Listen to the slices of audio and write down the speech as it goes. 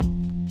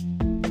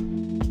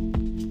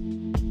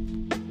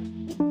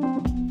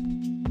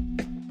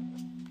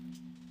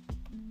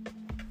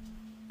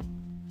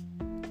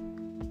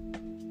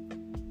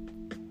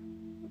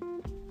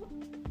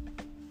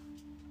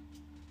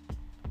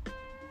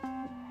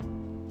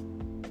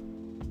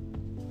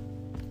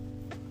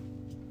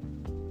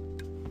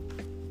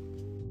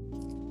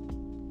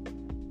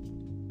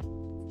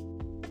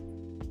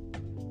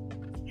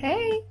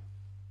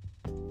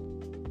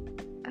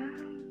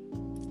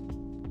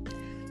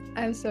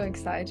I'm so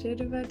excited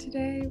about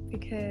today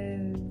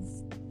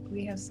because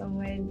we have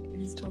someone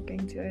who's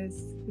talking to us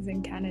who's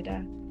in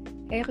Canada.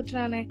 Hey,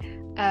 Ruchane,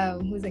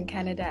 who's in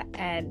Canada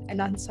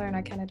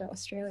not Canada,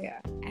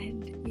 Australia.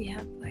 And we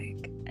have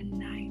like a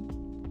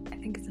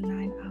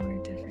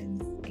 9-hour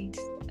difference,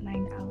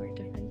 8-9 hour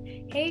difference.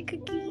 Hey,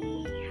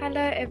 Cookie.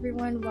 Hello,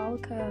 everyone.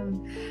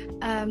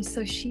 Welcome.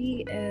 So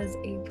she is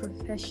a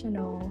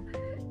professional,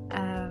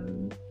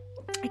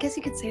 I guess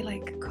you could say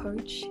like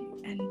coach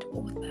and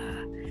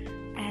author.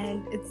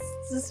 And it's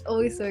just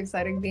always so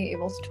exciting being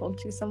able to talk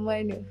to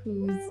someone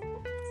who's...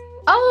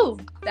 Oh,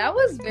 that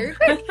was very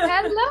quick.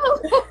 Hello.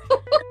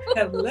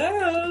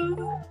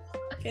 Hello.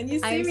 Can you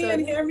see me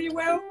and hear me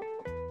well?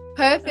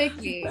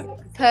 Perfectly. I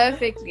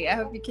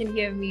hope you can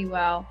hear me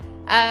well.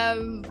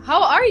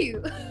 How are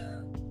you?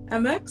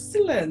 I'm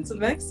excellent.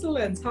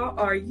 How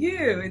are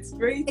you? It's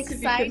great to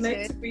be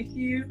connected with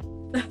you.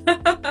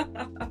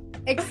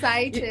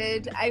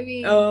 Excited. I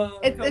mean,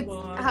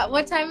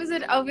 what time is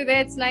it over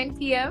there? It's 9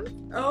 p.m.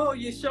 Oh,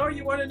 you sure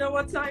you want to know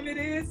what time it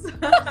is?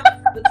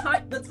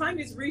 The time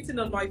is written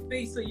on my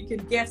face, so you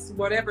can guess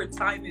whatever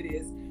time it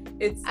is.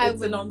 It's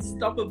an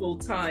unstoppable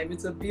time.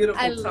 It's a beautiful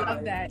time. I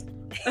love that.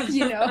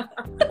 The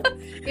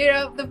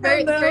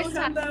first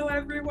time. Hello,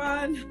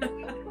 everyone.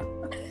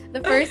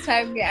 The first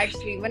time I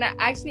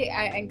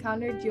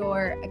encountered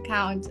your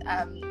account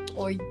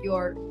or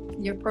your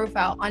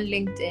profile on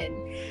LinkedIn,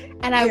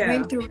 and I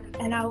went through it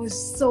and I was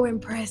so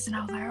impressed, and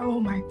I was like, oh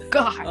my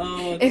god,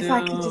 I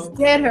could just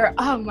get her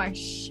on my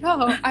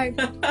show, and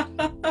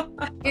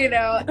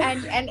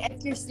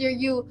just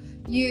you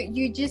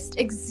just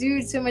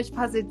exude so much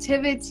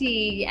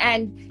positivity,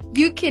 and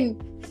you can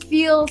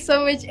feel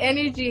so much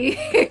energy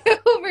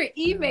over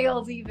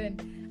emails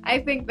even. I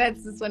think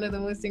that's just one of the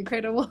most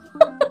incredible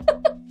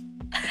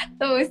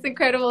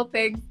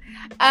things.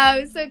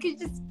 So could you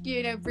just,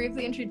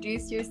 briefly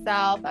introduce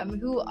yourself?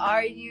 Who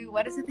are you?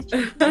 What is it that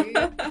you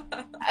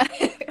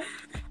do?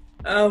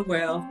 Oh,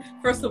 well,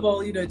 first of all,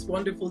 it's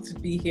wonderful to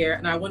be here,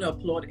 and I want to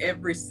applaud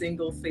every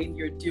single thing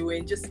you're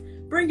doing. Just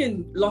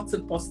bringing lots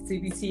of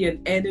positivity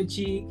and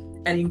energy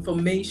and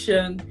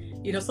information.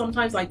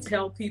 Sometimes I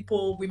tell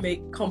people we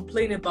may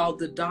complain about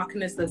the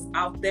darkness that's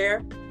out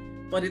there,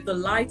 but if the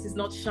light is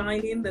not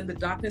shining, then the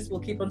darkness will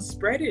keep on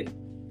spreading.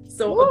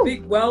 So a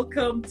big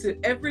welcome to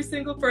every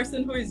single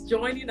person who is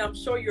joining. I'm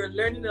sure you're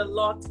learning a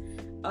lot,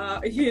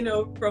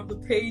 from the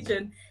page,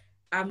 and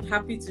I'm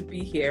happy to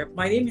be here.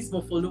 My name is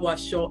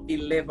Mofoluwaso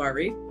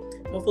Ilevbare.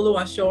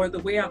 Mofoluwaso, the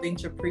way I've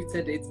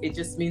interpreted it, it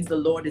just means the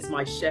Lord is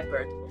my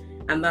shepherd.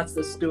 And that's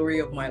the story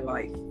of my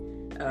life.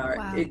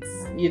 Wow.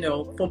 It's,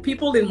 for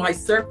people in my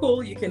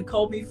circle, you can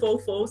call me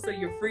Fofo, so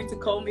you're free to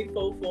call me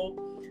Fofo.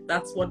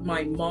 That's what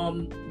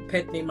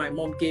pet name my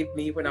mom gave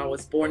me when I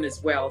was born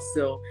as well.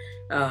 So,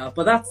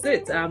 but that's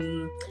it.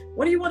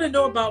 What do you want to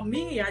know about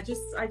me? I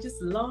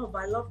love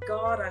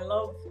God. I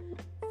love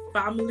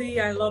family.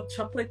 I love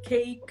chocolate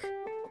cake.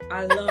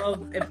 I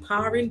love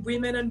empowering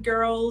women and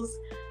girls.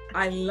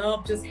 I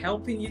love just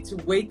helping you to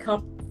wake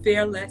up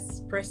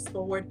fearless, press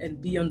forward,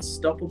 and be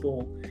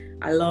unstoppable.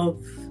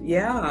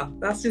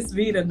 That's just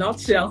me in a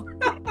nutshell.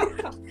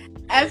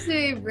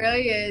 Absolutely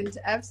brilliant.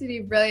 I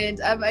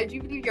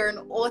do believe you're an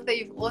author.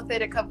 You've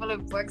authored a couple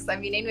of books. I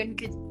mean, anyone who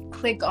could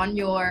click on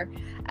your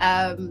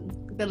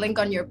the link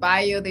on your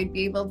bio, they'd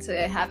be able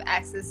to have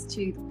access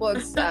to the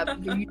books.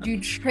 You do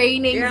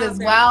trainings as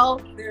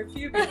well. There are a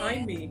few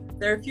behind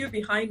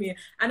me.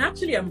 And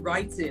actually I'm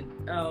writing.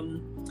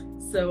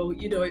 So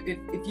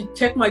if you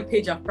check my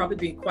page, I've probably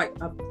been quiet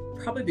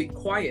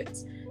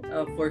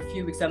for a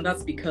few weeks, and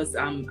that's because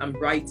I'm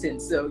writing.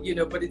 So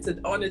but it's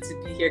an honor to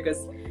be here,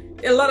 because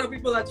a lot of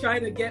people are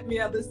trying to get me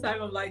at this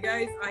time. I'm like,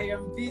 guys, I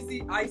am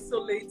busy,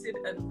 isolated,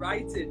 and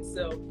writing.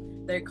 So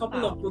there are a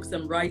couple of books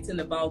I'm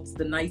writing about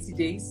the 90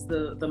 days,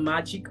 the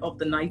magic of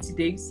the 90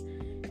 days.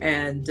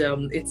 And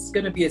it's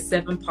going to be a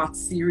 7-part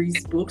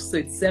series book. So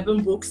it's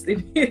 7 books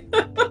in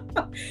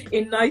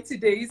 90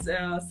 days.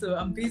 So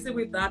I'm busy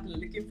with that and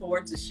looking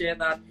forward to share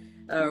that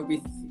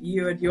with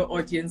you and your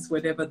audience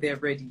whenever they're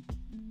ready.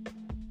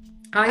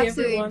 Hi,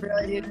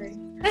 absolutely, everyone.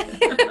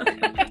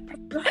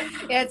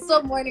 Yeah, it's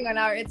still morning on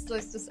it's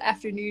just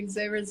afternoon, so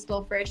everyone's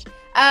still fresh.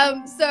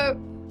 So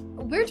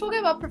we're talking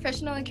about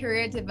professional and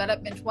career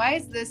development. Why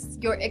is this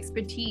your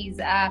expertise?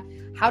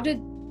 How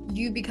did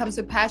you become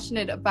so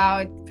passionate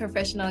about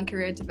professional and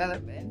career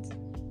development?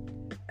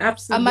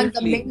 Absolutely. Among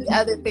the many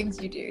other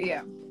things you do,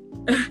 yeah.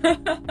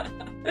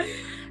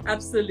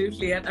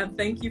 Absolutely, and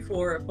thank you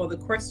for the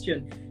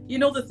question.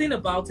 The thing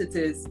about it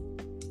is,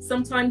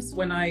 sometimes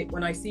when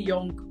I see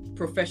young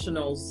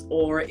professionals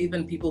or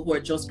even people who are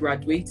just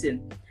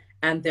graduating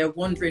and they're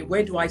wondering,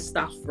 where do I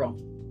start from?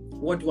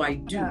 What do I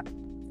do? Yeah.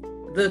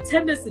 The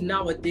tendency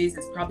nowadays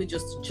is probably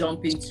just to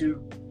jump into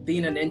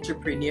being an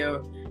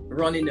entrepreneur,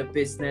 running a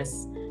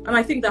business. And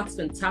I think that's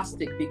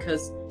fantastic,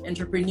 because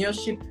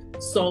entrepreneurship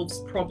solves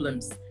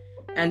problems.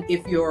 And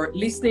if you're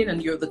listening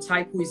and you're the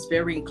type who is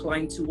very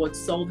inclined towards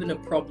solving a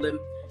problem,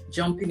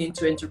 jumping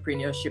into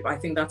entrepreneurship, I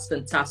think that's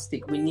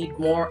fantastic. We need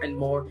more and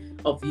more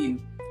of you.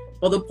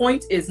 But the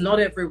point is, not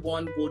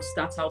everyone would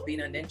start out being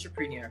an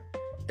entrepreneur.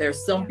 There are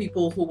some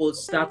people who will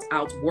start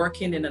out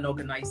working in an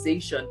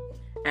organization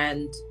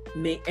and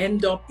may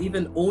end up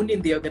even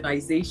owning the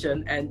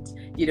organization and,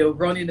 you know,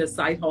 running a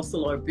side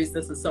hustle or a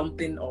business or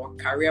something, or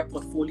career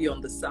portfolio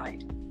on the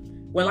side.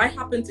 Well, I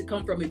happen to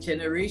come from a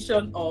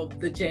generation of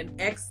the Gen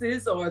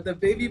X's, or the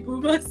baby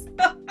boomers.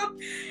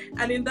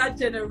 And in that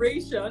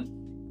generation,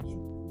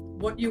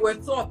 what you were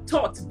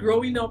taught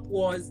growing up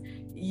was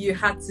you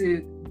had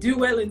to do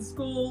well in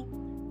school,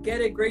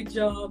 get a great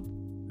job,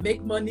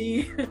 make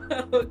money,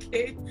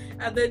 okay,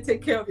 and then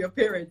take care of your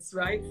parents,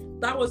 right?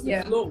 That was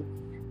the flow.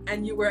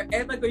 And you were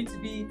ever going to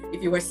be,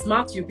 if you were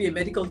smart, you'd be a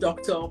medical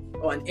doctor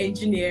or an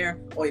engineer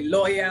or a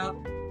lawyer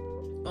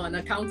or an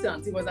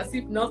accountant. It was as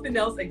if nothing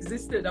else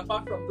existed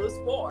apart from those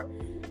four.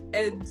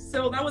 And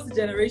so that was the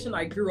generation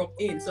I grew up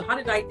in. So how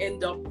did I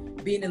end up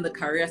being in the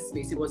career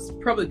space? It was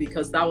probably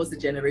because that was the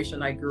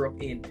generation I grew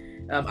up in.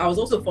 I was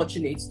also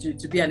fortunate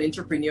to be an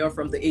entrepreneur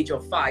from the age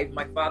of 5.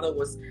 My father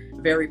was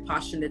very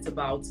passionate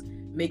about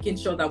making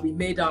sure that we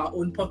made our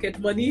own pocket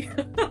money.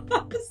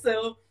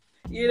 So,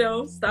 you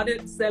know,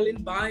 started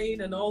selling,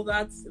 buying and all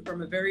that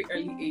from a very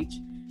early age.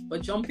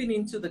 But jumping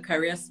into the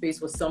career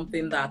space was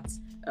something that,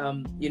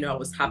 you know, I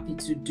was happy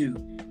to do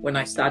when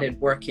I started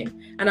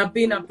working. And I've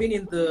been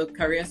in the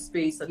career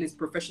space, at least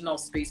professional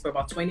space, for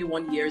about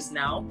 21 years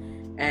now.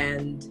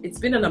 And it's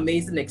been an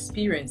amazing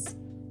experience.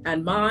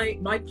 And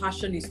my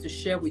passion is to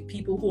share with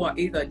people who are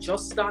either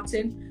just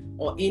starting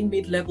or in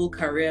mid-level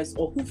careers,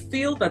 or who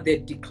feel that they're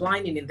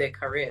declining in their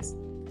careers.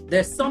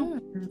 There's some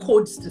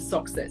codes to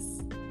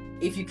success.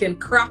 If you can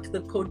crack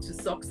the code to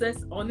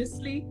success,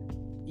 honestly,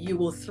 you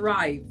will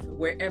thrive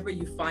wherever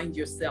you find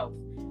yourself.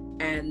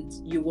 And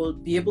you will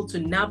be able to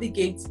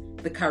navigate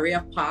the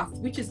career path,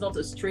 which is not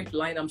a straight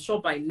line. I'm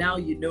sure by now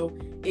you know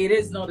it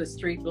is not a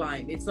straight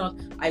line. It's not,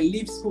 I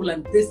leave school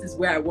and this is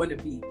where I want to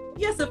be.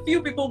 Yes, a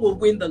few people will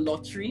win the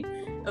lottery.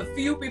 A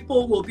few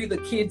people will be the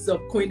kids of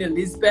Queen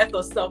Elizabeth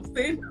or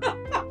something.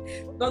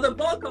 But the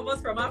bulk of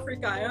us from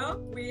Africa,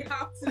 we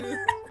have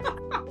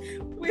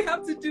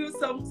to do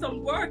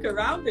some work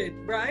around it,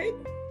 right?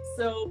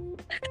 So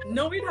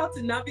knowing how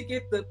to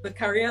navigate the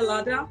career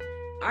ladder,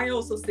 I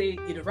also say,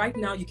 you know, right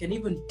now you can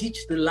even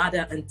ditch the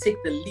ladder and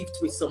take the lift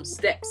with some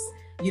steps.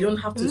 You don't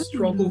have to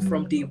struggle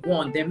from day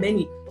one. There are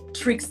many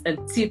tricks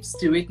and tips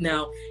to it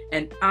now.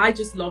 And I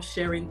just love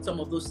sharing some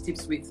of those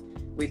tips with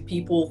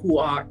people who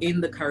are in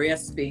the career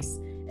space.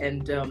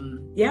 And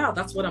yeah,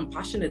 that's what I'm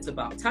passionate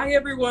about. Hi,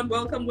 everyone.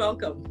 Welcome.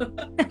 Welcome,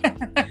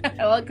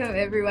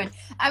 everyone.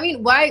 I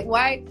mean,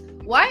 why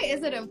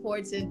is it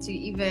important to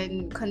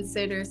even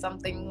consider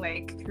something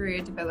like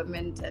career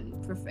development and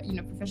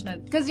professional?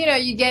 Because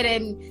you get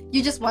in,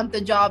 you just want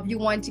the job, you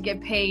want to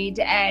get paid,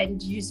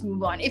 and you just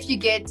move on. If you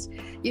get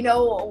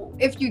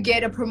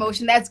a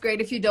promotion, that's great.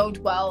 If you don't,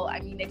 well,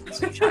 I mean, at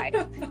least you tried,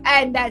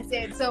 and that's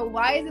it. So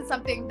why is it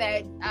something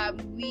that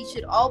we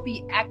should all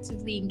be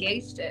actively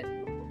engaged in?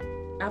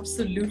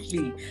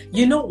 Absolutely.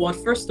 You know what?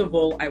 First of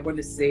all, I want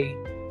to say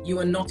you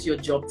are not your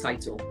job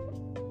title.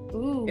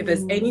 Ooh. If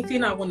there's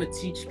anything I want to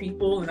teach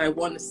people, and I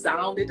want to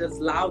sound it as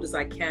loud as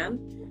I can,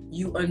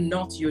 you are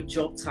not your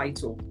job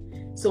title.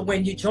 So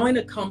when you join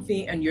a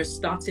company and you're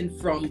starting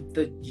from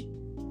the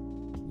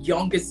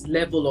youngest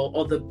level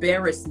or the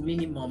barest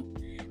minimum,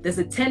 there's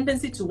a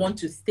tendency to want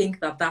to think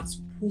that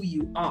that's who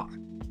you are.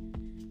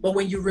 But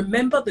when you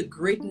remember the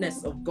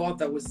greatness of God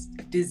that was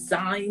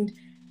designed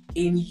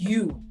in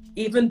you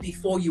even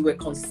before you were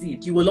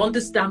conceived, you will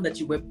understand that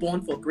you were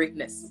born for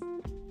greatness.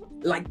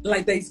 Like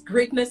there's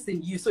greatness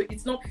in you. So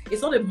it's not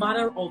a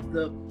matter of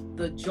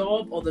the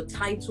job or the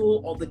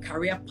title or the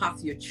career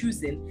path you're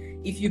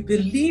choosing. If you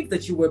believe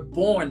that you were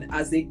born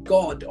as a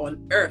God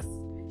on earth,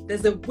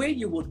 there's a way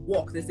you would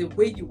walk, there's a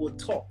way you will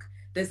talk,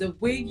 there's a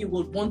way you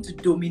will want to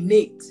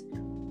dominate.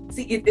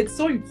 See, it's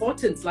so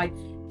important. Like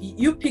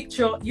you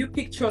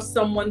picture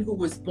someone who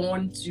was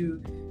born to,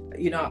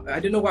 I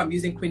don't know why I'm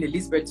using Queen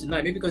Elizabeth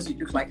tonight, maybe because you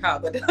look like her,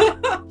 but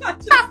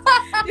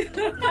you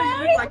look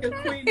like a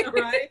queen,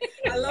 right?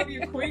 I love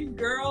you, queen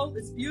girl.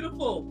 It's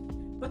beautiful.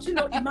 But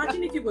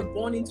imagine if you were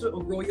born into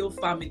a royal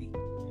family.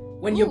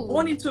 When you're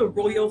born into a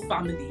royal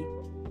family,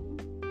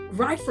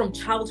 right from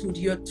childhood,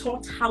 you're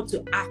taught how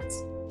to act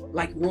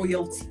like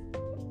royalty.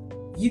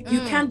 You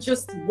can't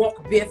just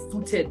walk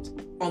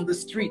barefooted on the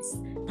streets.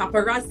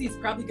 Paparazzi is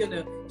probably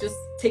gonna just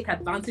take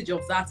advantage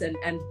of that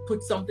and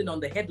put something on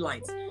the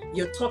headlines.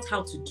 You're taught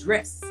how to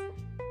dress.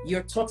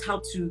 You're taught how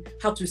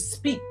to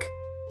speak.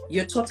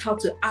 You're taught how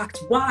to act.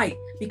 Why?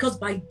 Because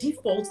by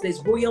default,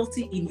 there's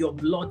royalty in your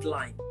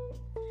bloodline.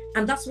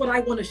 And that's what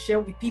I want to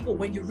share with people.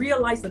 When you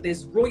realize that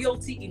there's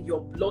royalty in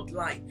your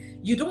bloodline,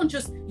 you don't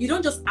just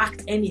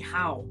act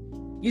anyhow.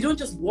 You don't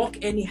just walk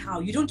anyhow.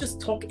 You don't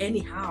just talk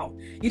anyhow.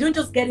 You don't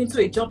just get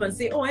into a job and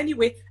say, oh,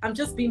 anyway, I'm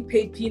just being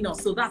paid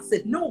peanuts, so that's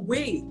it. No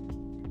way.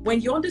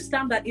 When you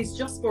understand that it's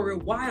just for a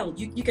while,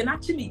 you can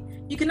actually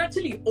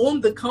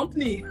own the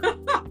company.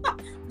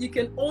 You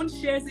can own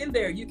shares in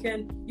there. You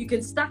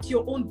can start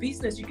your own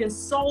business. You can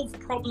solve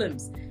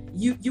problems.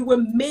 You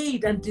were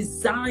made and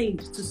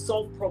designed to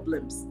solve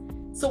problems.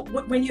 So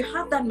when you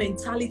have that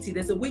mentality,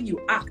 there's a way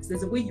you act,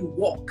 there's a way you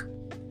walk,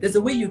 there's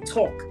a way you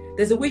talk,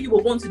 there's a way you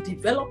will want to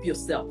develop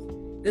yourself.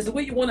 There's a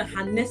way you want to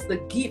harness the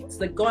gifts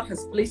that God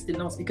has placed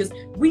in us, because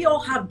we all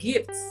have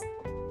gifts.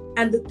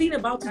 And the thing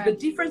about it, the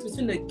difference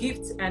between a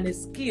gift and a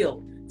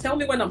skill, tell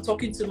me when I'm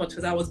talking too much,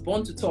 because I was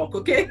born to talk,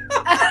 okay?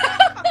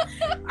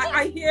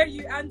 I hear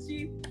you,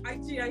 Angie.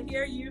 Angie, I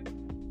hear you.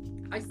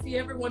 I see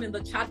everyone in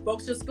the chat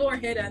box. Just go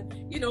ahead and,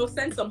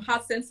 send some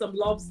hearts, send some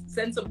loves,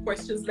 send some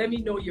questions. Let me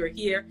know you're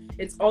here.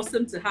 It's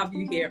awesome to have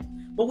you here.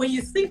 But when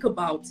you think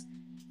about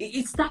it,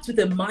 it starts with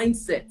a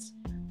mindset.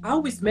 I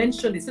always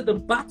mention it. So the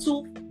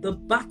battle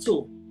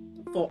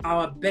for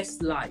our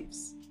best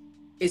lives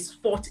is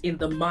fought in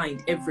the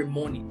mind every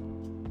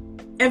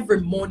morning.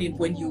 Every morning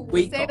when you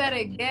wake up. Say that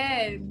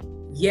again.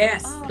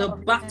 Yes, the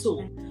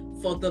battle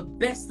for the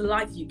best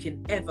life you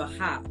can ever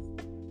have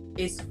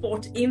is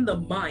fought in the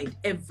mind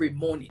every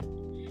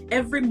morning.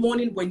 Every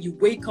morning when you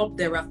wake up,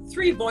 there are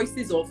 3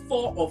 voices, or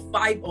 4 or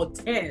 5 or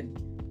 10.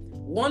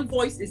 One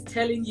voice is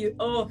telling you,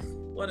 oh,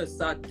 what a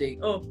sad day.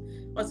 Oh,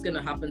 what's going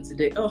to happen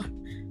today?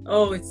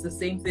 Oh, it's the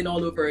same thing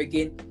all over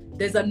again.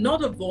 There's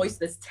another voice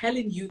that's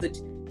telling you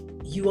that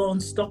you are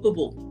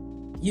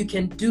unstoppable. You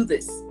can do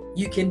this.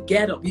 You can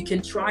get up. You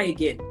can try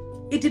again.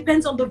 It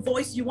depends on the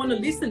voice you want to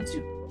listen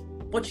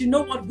to. But you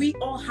know what? We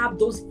all have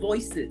those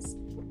voices.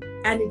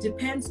 And it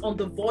depends on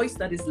the voice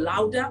that is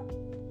louder.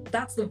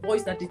 That's the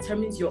voice that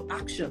determines your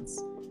actions.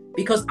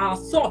 Because our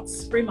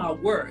thoughts frame our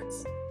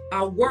words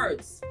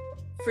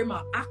frame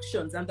our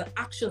actions, and the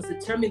actions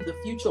determine the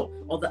future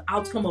or the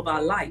outcome of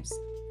our lives.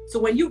 So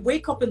when you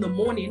wake up in the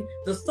morning,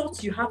 the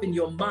thoughts you have in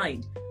your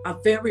mind are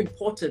very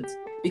important,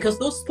 because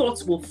those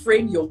thoughts will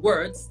frame your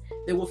words,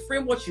 they will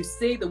frame what you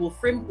say, they will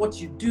frame what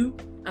you do,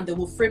 and they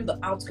will frame the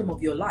outcome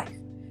of your life.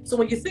 So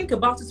when you think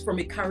about it from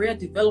a career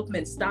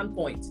development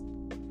standpoint,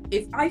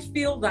 if I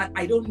feel that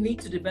I don't need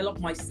to develop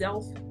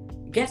myself,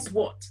 guess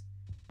what?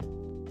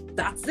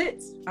 That's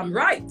it. I'm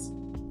right.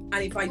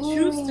 And if I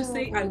choose to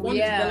say I want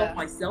to develop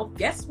myself,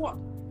 guess what?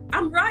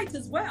 I'm right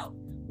as well.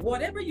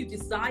 Whatever you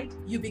decide,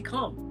 you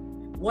become.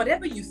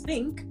 Whatever you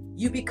think,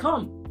 you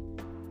become.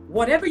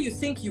 Whatever you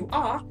think you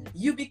are,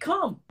 you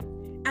become.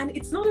 And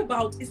it's not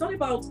about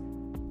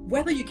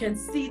whether you can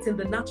see it in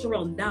the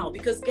natural now,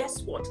 because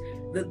guess what?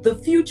 The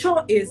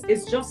future is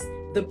just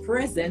the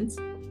present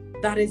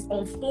that is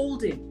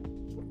unfolding.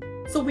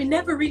 So we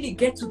never really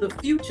get to the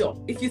future.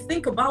 If you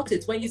think about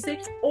it, when you say,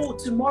 oh,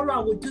 tomorrow I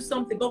will do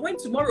something, but when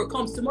tomorrow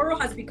comes, tomorrow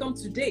has become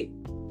today.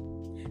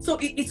 So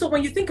so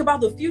when you think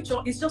about the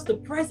future, it's just the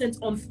present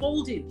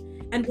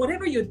unfolding. And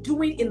whatever you're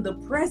doing in the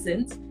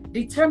present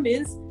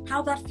determines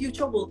how that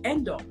future will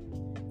end up.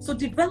 So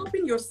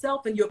developing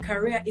yourself and your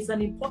career is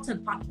an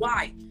important part.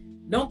 Why?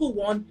 Number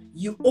one,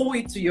 you owe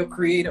it to your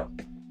creator,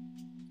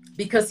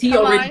 because he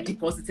already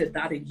deposited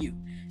that in you.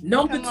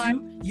 Number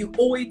two, you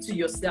owe it to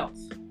yourself.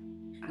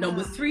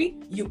 Number three,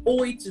 you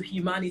owe it to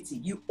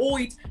humanity. You owe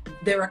it.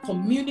 There are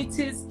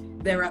communities,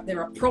 there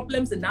are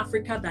problems in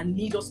Africa that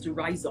need us to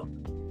rise up.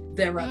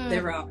 There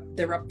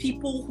are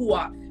people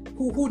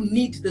who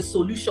need the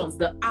solutions,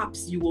 the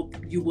apps you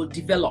will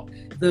develop,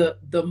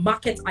 the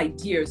market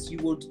ideas you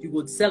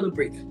would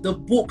celebrate, the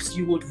books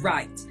you would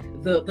write,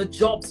 the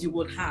jobs you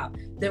would have.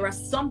 There are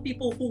some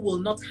people who will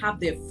not have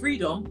their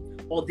freedom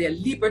or their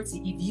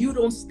liberty if you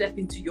don't step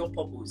into your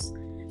purpose.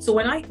 So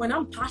when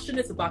I'm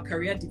passionate about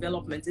career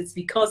development, it's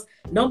because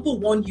number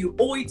one, you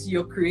owe it to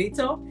your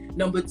creator.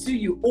 Number two,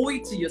 you owe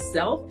it to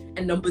yourself.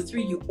 And number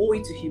three, you owe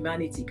it to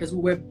humanity, because we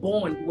were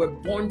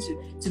born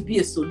to be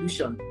a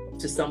solution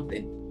to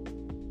something.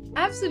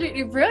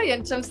 Absolutely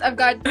brilliant. I've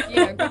got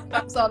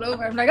goosebumps all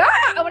over. I'm like,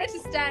 I wanted to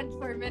stand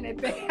for a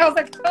minute. I was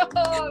like,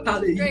 oh,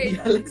 that's great.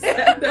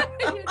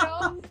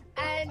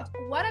 And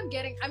what I'm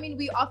getting,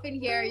 we often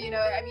hear, you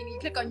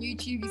click on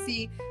YouTube, you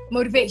see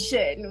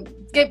motivation,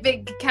 get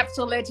big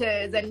capital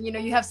letters, and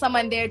you have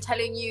someone there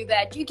telling you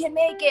that you can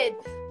make it,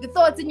 the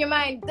thoughts in your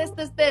mind, this,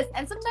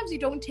 and sometimes you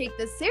don't take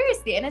this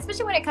seriously, and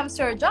especially when it comes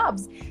to our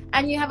jobs,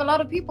 and you have a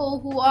lot of people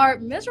who are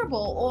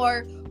miserable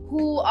or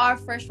who are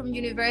fresh from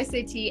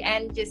university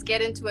and just get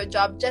into a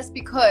job just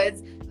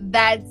because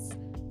that's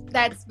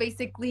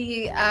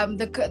basically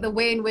the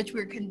way in which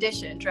we're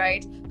conditioned,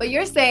 right? But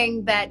you're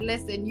saying that,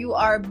 listen, you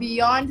are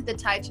beyond the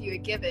title you're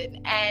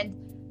given, and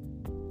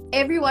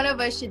every one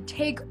of us should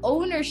take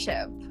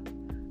ownership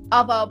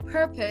of our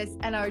purpose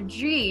and our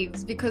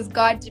dreams, because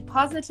God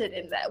deposited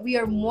in that. We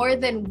are more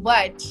than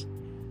what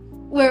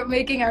we're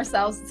making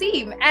ourselves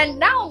seem. And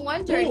now I'm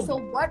wondering, so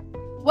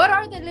what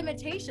are the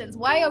limitations?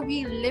 Why are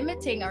we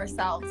limiting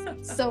ourselves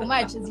so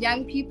much as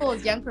young people,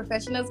 as young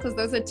professionals? Because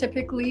those are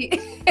typically,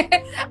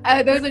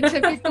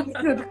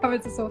 the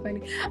comments are so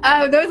funny.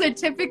 Those are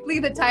typically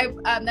the type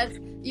that's,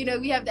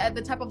 we have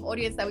the type of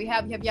audience that we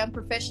have. We have young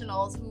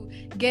professionals who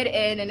get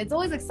in, and it's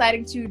always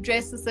exciting to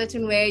dress a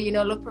certain way,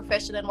 look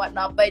professional and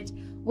whatnot. But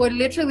we're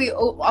literally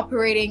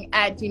operating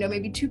at,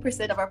 maybe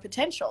 2% of our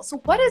potential. So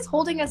what is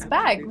holding us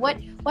back?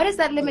 What is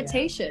that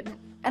limitation?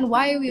 And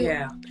why are we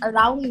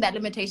allowing that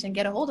limitation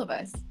get a hold of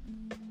us?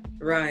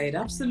 Right,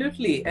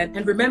 absolutely.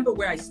 And remember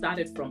where I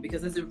started from,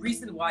 because there's a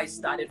reason why I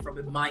started from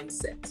a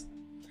mindset.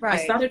 Right.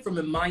 I started from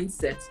a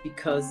mindset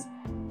because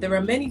there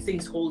are many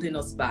things holding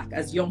us back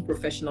as young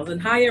professionals.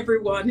 And hi,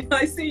 everyone.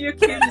 I see you,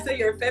 Kim. You say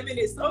you're a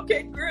feminist.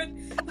 Okay,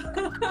 good.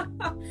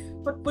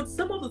 But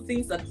some of the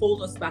things that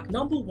hold us back,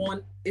 number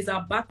one, is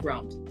our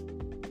background.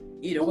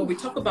 You know, when we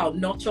talk about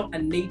nurture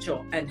and nature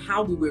and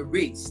how we were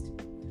raised,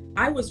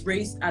 I was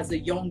raised as a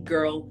young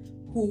girl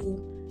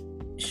who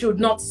should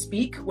not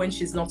speak when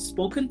she's not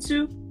spoken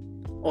to,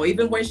 or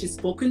even when she's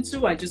spoken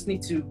to, I just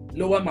need to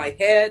lower my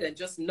head and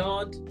just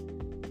nod.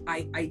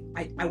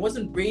 I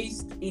wasn't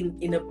raised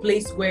in a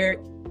place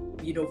where,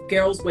 you know,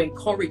 girls were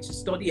encouraged to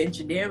study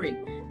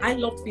engineering. I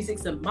loved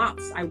physics and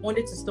maths. I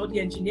wanted to study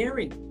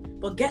engineering.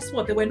 But guess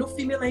what? There were no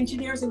female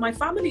engineers in my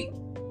family.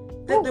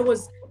 There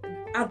was,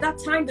 at that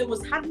time, there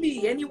was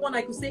hardly anyone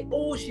I could say,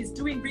 oh, she's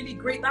doing really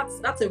great.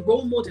 That's a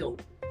role model.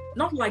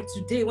 Not like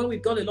today when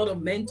we've got a lot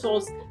of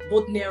mentors,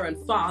 both near and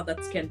far, that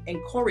can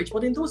encourage.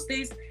 But in those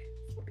days,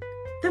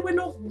 there were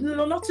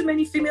not too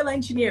many female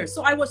engineers.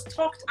 So I was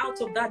talked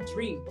out of that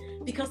dream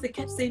because they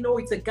kept saying, oh,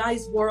 it's a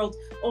guy's world.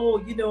 Oh,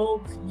 you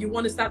know, you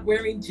want to start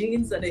wearing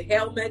jeans and a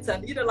helmet,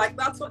 and, you know, like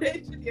that's what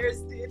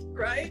engineers did,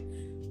 right?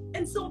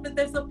 And so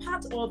there's a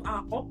part of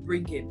our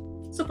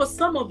upbringing. So for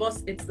some of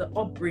us, it's the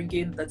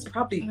upbringing that's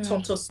probably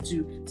taught us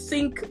to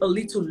think a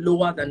little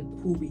lower than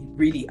who we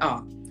really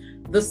are.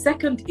 The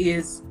second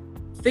is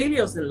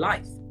failures in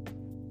life.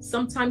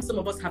 Sometimes some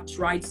of us have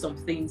tried some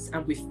things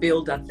and we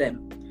failed at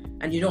them.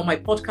 And, you know, my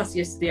podcast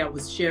yesterday, I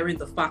was sharing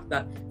the fact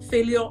that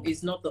failure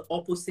is not the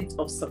opposite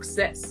of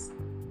success.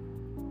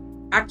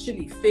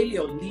 Actually,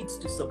 failure leads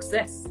to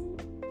success.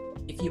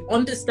 If you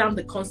understand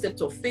the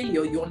concept of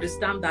failure, you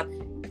understand that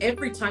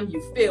every time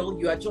you fail,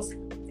 you are just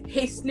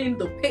hastening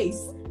the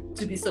pace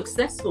to be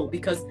successful,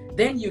 because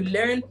then you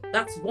learn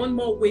that's one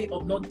more way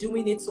of not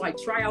doing it. So I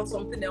try out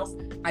something else,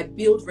 I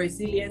build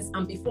resilience,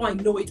 and before I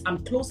know it, I'm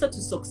closer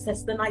to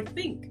success than I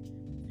think.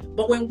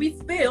 But when we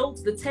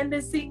failed, the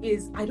tendency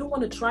is, I don't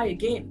want to try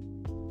again.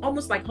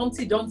 Almost like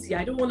Humpty Dumpty,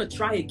 I don't want to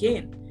try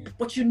again.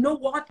 But you know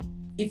what?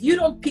 If you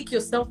don't pick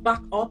yourself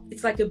back up,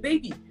 it's like a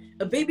baby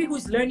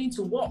who's learning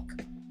to walk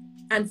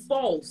and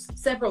falls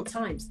several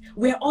times.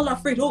 We're all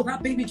afraid, oh,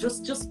 that baby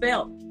just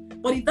fell.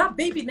 But if that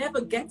baby never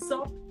gets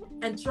up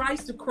and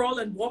tries to crawl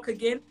and walk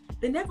again,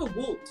 they never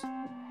would.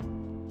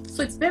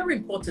 So it's very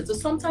important. So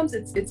sometimes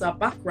it's our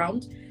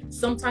background.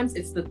 Sometimes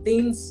it's the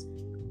things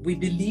we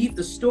believe,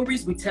 the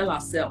stories we tell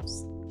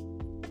ourselves.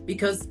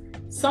 Because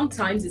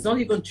sometimes it's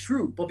not even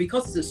true, but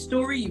because it's a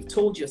story you've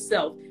told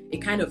yourself, it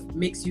kind of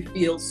makes you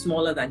feel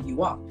smaller than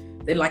you are.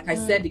 Then, like I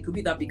said, it could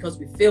be that because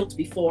we failed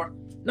before.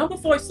 Number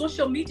 4 is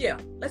social media.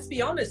 Let's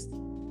be honest.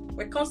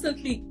 We're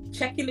constantly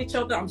checking each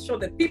other. I'm sure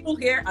that people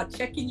here are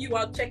checking you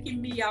out,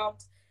 checking me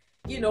out.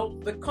 You know,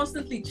 we're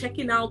constantly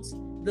checking out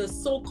the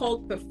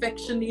so-called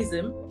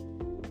perfectionism.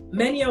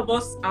 Many of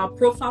us, our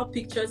profile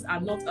pictures are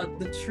not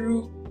the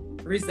true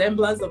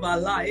resemblance of our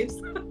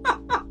lives.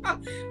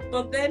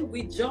 But then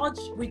we judge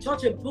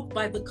a book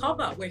by the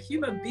cover. We're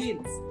human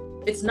beings.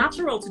 It's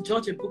natural to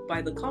judge a book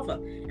by the cover.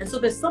 And so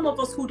there's some of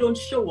us who don't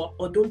show up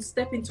or don't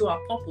step into our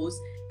purpose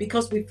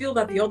because we feel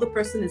that the other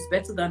person is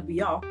better than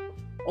we are,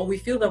 or we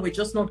feel that we're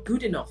just not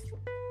good enough,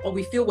 or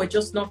we feel we're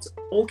just not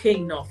okay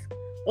enough,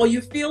 or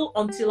you feel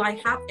until I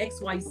have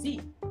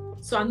XYZ.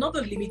 So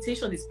another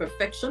limitation is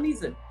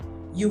perfectionism.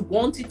 You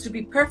want it to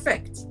be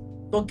perfect.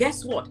 But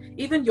guess what?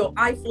 Even your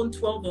iPhone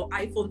 12 or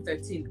iPhone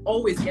 13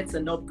 always gets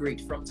an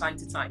upgrade from time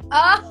to time.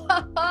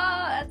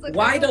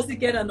 Why does it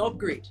get an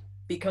upgrade?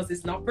 Because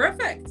it's not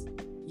perfect.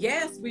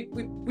 Yes, we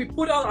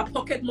put all our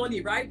pocket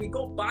money, right? We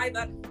go buy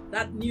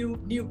that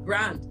new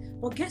brand.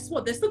 But guess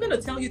what? They're still going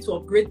to tell you to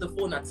upgrade the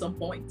phone at some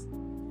point.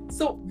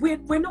 So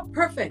we're not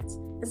perfect.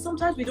 And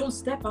sometimes we don't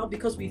step out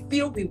because we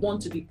feel we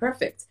want to be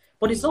perfect.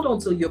 But it's not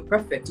until you're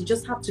perfect. You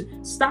just have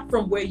to start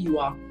from where you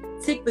are.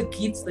 Take the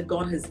gifts that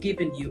God has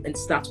given you and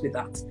start with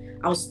that.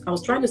 I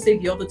was trying to say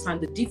the other time,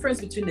 the difference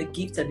between a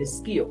gift and a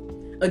skill.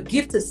 A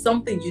gift is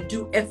something you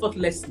do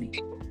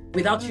effortlessly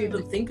without you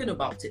even thinking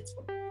about it.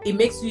 It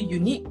makes you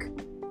unique.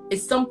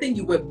 It's something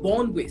you were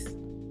born with.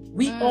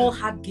 We all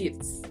have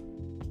gifts.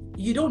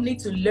 You don't need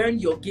to learn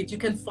your gift. You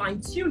can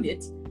fine tune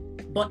it,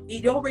 but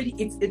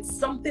it's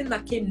something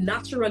that came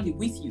naturally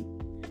with you.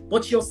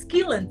 But your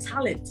skill and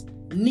talent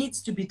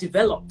needs to be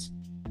developed.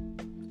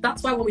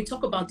 That's why when we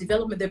talk about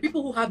development, there are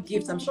people who have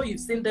gifts. I'm sure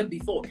you've seen them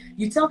before.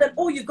 You tell them,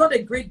 "Oh, you got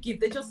a great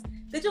gift." They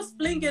just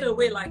fling it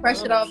away like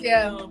brush it off.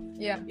 Yeah.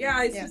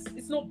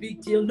 It's no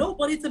big deal. No,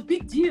 but it's a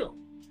big deal,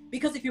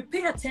 because if you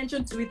pay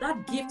attention to it,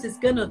 that gift is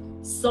gonna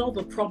solve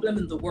a problem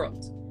in the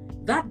world.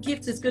 That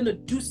gift is gonna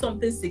do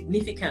something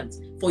significant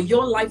for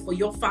your life, for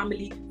your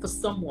family, for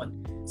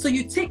someone. So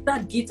you take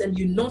that gift and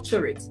you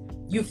nurture it.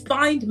 You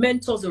find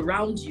mentors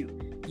around you.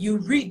 You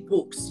read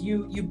books,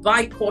 you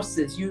buy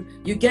courses, you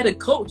get a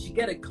coach, you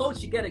get a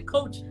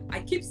coach. I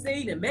keep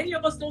saying it, many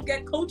of us don't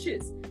get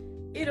coaches.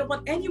 You know,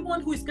 but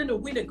anyone who is going to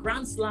win a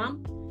Grand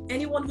Slam,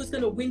 anyone who's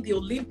going to win the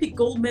Olympic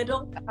gold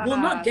medal will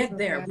not get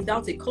there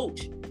without a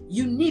coach.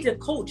 You need a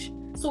coach.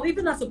 So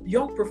even as a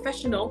young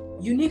professional,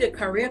 you need a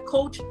career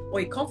coach or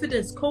a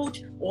confidence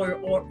coach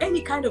or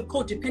any kind of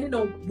coach, depending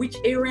on which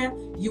area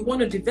you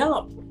want to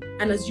develop.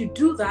 And as you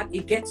do that,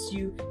 it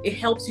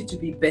helps you to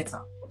be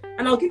better.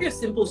 And I'll give you a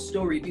simple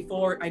story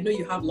before, I know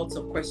you have lots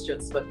of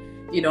questions, but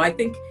I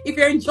think if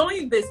you're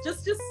enjoying this,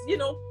 just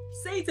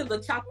say it in the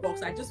chat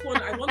box. I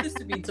want this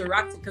to be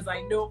interactive because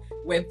I know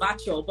we're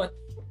virtual, but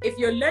if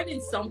you're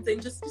learning something,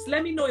 just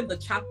let me know in the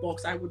chat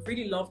box. I would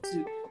really love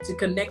to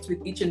connect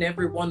with each and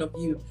every one of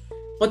you.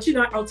 But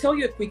I'll tell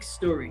you a quick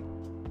story.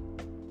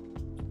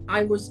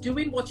 I was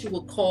doing what you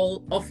would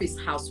call office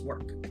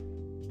housework.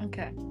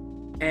 Okay.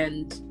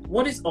 And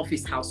what is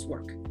office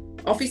housework?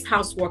 Office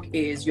housework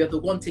is you're the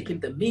one taking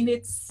the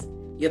minutes,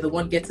 you're the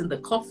one getting the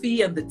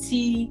coffee and the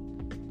tea,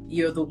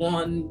 you're the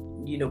one,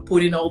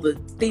 putting all the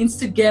things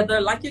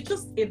together, like you're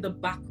just in the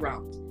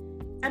background.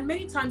 And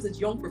many times as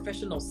young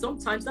professionals,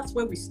 sometimes that's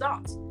where we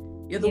start.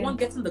 You're the one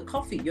getting the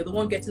coffee, you're the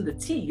one getting the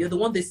tea, you're the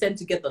one they send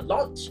to get the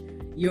lunch.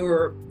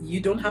 You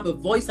don't have a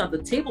voice at the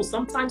table.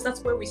 Sometimes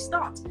that's where we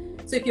start.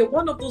 So if you're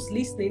one of those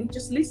listening,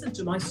 just listen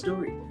to my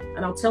story and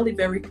I'll tell it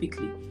very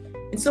quickly.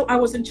 And so I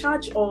was in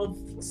charge of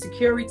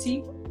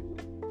security,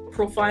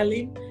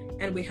 profiling,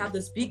 and we had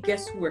this big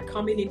guests who were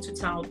coming into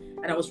town,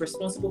 and I was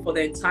responsible for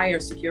the entire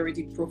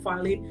security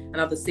profiling. And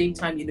at the same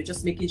time,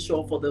 just making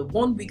sure for the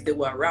 1 week they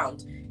were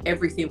around,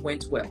 everything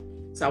went well.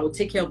 So I would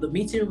take care of the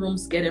meeting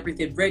rooms, get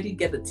everything ready,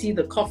 get the tea,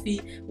 the coffee,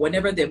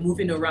 whenever they're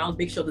moving around,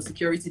 make sure the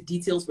security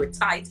details were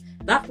tight.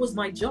 That was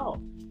my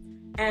job.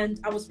 And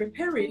I was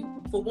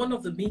preparing for one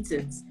of the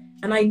meetings,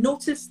 and I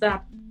noticed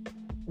that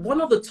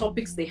one of the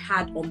topics they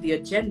had on the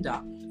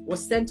agenda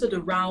was centered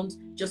around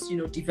just,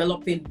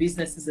 developing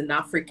businesses in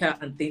Africa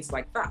and things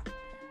like that.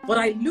 But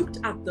I looked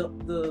at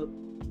the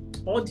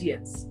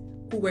audience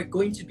who were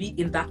going to be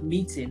in that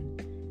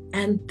meeting,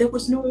 and there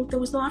was no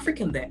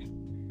African there.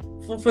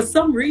 For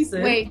some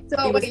reason.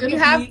 You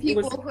have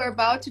people who are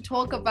about to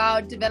talk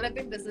about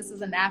developing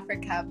businesses in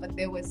Africa, but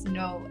there was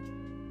no.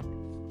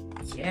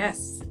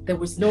 Yes, there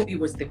was no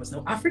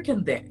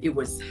African there. It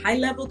was high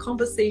level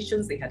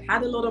conversations. They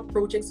had a lot of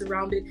projects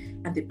around it,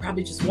 and they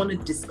probably just wanted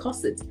to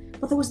discuss it,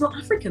 but there was no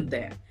African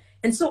there.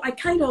 And so I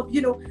kind of,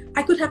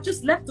 I could have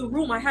just left the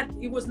room.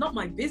 It was not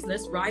my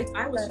business, right?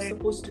 I was just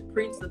supposed to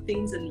print the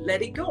things and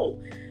let it go.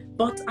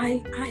 But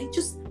I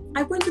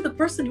went to the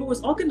person who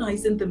was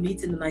organizing the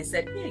meeting and I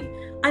said, hey,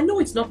 I know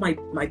it's not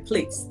my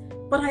place,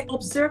 but I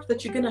observed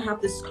that you're going to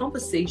have this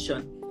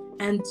conversation.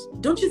 And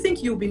don't you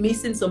think you'll be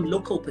missing some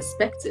local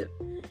perspective?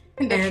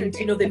 And,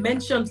 they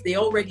mentioned they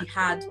already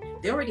had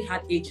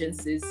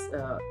agencies,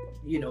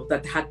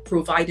 that had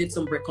provided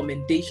some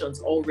recommendations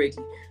already.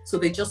 So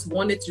they just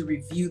wanted to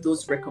review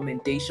those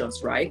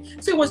recommendations, right?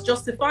 So it was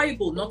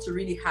justifiable not to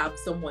really have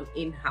someone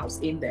in-house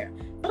in there.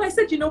 But I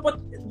said,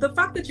 but the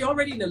fact that you're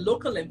already in a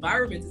local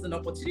environment is an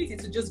opportunity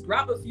to just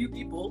grab a few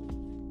people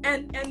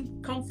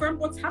and confirm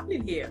what's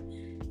happening here.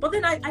 But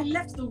then I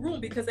left the room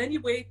because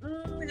anyway,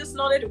 just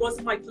not it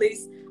wasn't my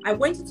place. I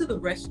went into the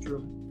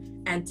restroom,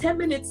 and 10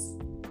 minutes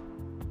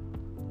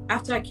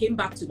after I came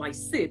back to my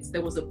seat,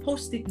 there was a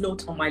post-it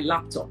note on my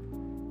laptop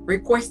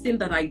requesting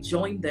that I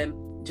join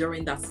them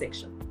during that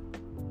section.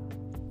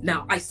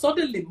 Now, I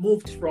suddenly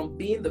moved from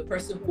being the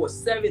person who was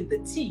serving the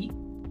tea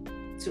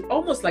to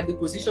almost like the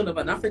position of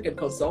an African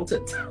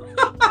consultant,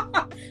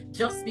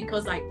 just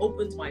because I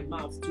opened my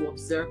mouth to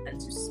observe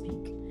and to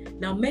speak.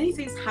 Now, many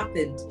things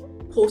happened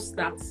post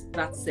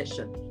that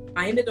session.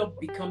 I ended up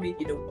becoming,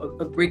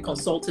 a great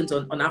consultant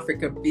on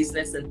Africa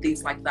business and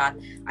things like that.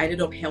 I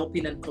ended up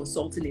helping and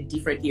consulting in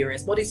different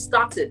areas. But it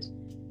started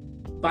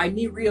by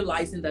me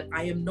realizing that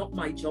I am not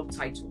my job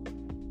title,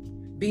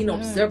 being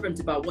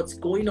observant about what's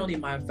going on in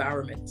my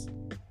environment,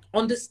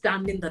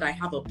 understanding that I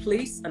have a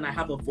place and I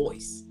have a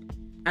voice,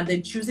 and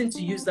then choosing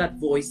to use that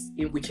voice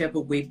in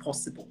whichever way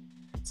possible.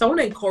 So I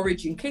want to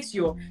encourage you, in case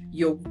you're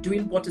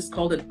doing what is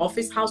called an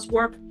office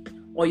housework,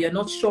 or you're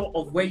not sure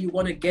of where you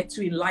want to get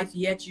to in life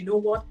yet, you know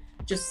what?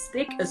 Just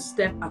take a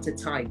step at a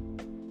time.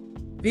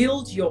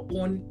 Build your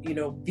own,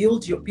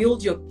 build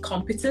your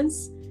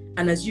competence.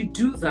 And as you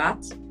do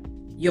that,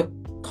 your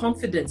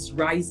confidence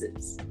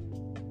rises.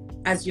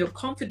 As your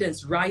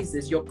confidence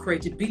rises, your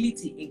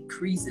credibility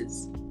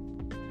increases.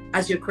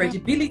 As your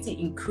credibility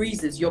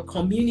increases, your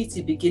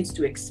community begins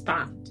to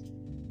expand.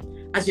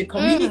 As your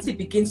community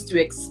begins to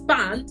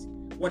expand,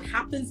 what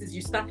happens is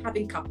you start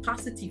having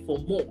capacity for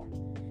more.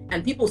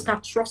 And people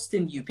start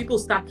trusting you. People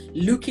start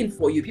looking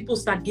for you. People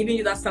start giving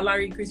you that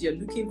salary increase you're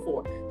looking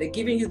for. They're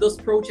giving you those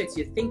projects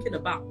you're thinking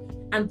about.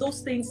 And those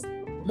things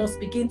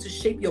must begin to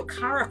shape your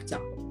character.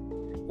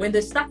 When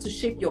they start to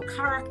shape your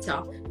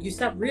character, you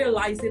start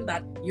realizing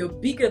that you're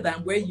bigger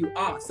than where you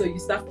are. So you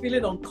start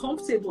feeling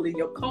uncomfortable in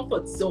your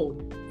comfort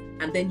zone.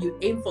 And then you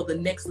aim for the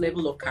next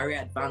level of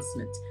career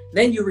advancement.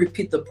 Then you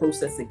repeat the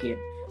process again.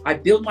 I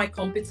build my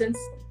competence.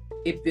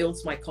 it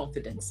builds my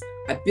confidence.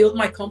 I build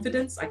my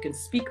confidence, I can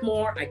speak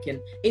more, I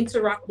can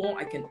interact more,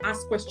 I can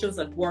ask questions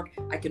at work,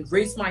 I can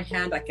raise my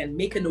hand, I can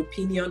make an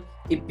opinion.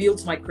 It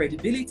builds my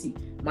credibility.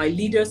 My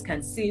leaders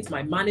can see it,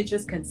 my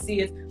managers can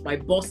see it, my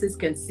bosses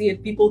can see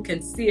it, people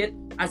can see it.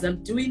 As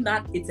I'm doing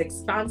that, it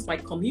expands my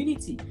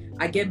community.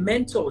 I get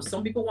mentors.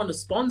 Some people want to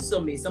sponsor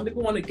me. Some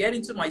people want to get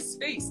into my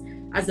space.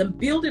 As I'm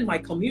building my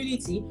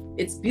community,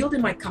 it's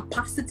building my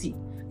capacity.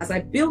 As I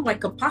build my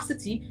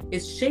capacity,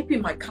 it's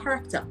shaping my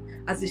character.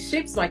 As it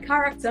shapes my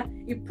character,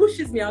 it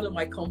pushes me out of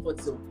my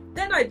comfort zone.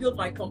 Then I build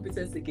my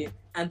competence again,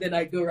 and then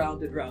I go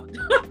round and round.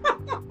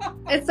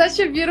 It's such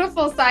a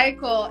beautiful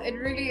cycle. It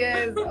really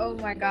is. Oh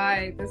my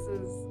God.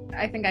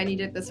 I think I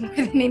needed this more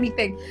than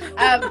anything. So,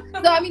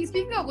 I mean,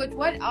 speaking of which,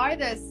 what are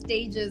the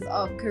stages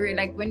of career?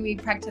 Like when we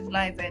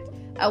practicalize it,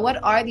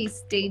 what are these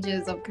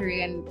stages of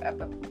career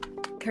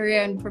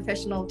and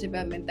professional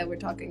development that we're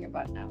talking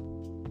about now?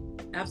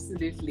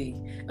 Absolutely.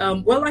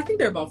 Well, I think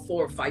there are about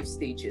 4 or 5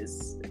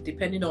 stages,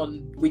 depending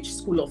on which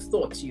school of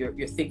thought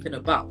you're thinking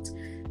about.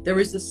 There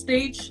is a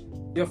stage,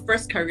 your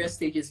first career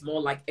stage is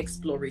more like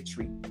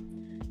exploratory.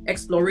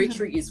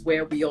 Exploratory is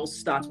where we all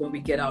start when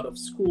we get out of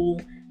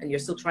school and you're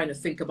still trying to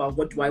think about,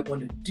 what do I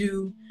want to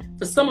do?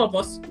 For some of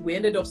us, we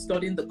ended up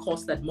studying the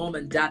course that mom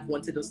and dad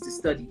wanted us to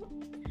study.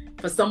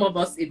 For some of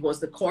us, it was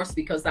the course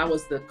because that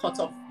was the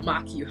cutoff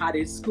mark you had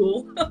in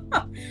school.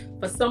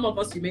 For some of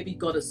us, you maybe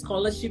got a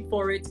scholarship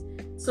for it.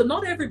 So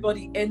not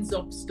everybody ends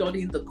up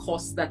studying the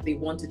course that they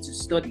wanted to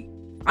study.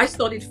 I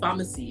studied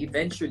pharmacy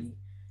eventually,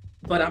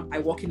 but I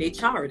work in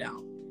HR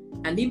now.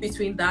 And in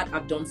between that,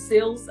 I've done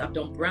sales, I've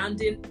done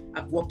branding,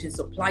 I've worked in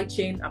supply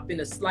chain, I've been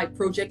a slight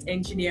project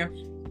engineer.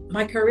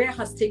 My career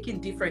has taken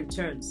different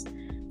turns.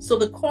 So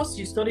the course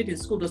you studied in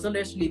school doesn't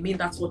necessarily mean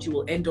that's what you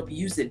will end up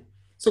using.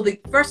 So the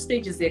first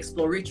stage is the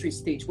exploratory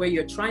stage, where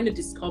you're trying to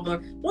discover,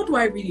 what do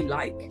I really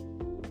like?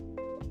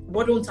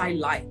 What don't I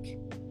like?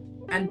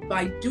 And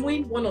by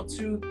doing 1 or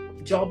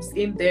 2 jobs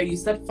in there, you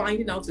start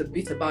finding out a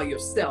bit about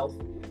yourself.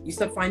 You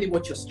start finding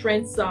what your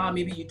strengths are.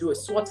 Maybe you do a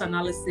SWOT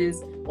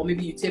analysis, or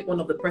maybe you take one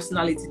of the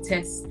personality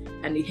tests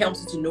and it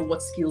helps you to know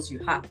what skills you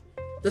have.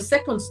 The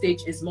second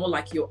stage is more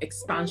like your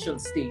expansion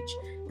stage.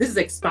 This is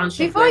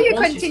expansion. Before you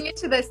continue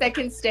to the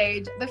second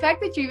stage, the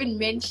fact that you even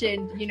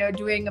mentioned,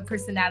 doing a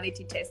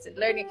personality test and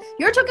learning,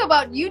 you're talking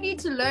about you need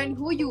to learn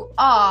who you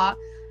are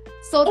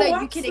so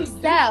that you can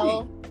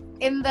excel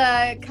in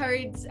the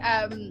current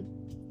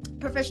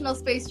professional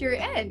space you're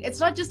in. It's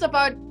not just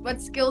about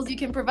what skills you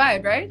can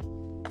provide, right?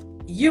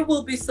 You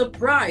will be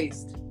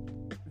surprised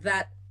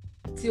that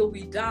till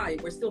we die,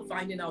 we're still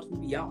finding out who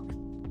we are.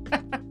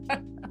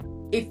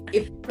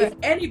 If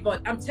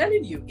anybody, I'm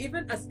telling you,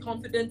 even as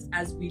confident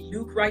as we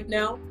look right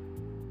now,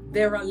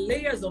 there are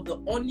layers of the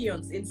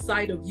onions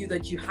inside of you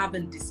that you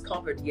haven't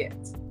discovered yet.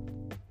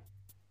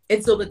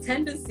 And so the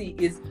tendency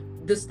is,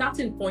 the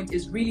starting point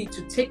is really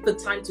to take the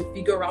time to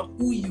figure out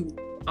who you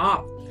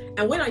are.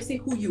 And when I say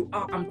who you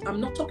are,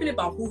 I'm not talking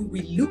about who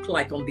we look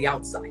like on the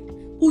outside,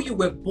 who you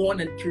were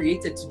born and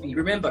created to be.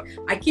 Remember,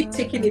 I keep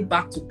taking it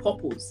back to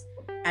purpose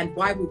and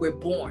why we were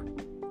born.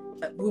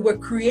 We were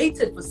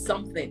created for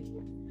something.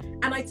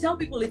 And I tell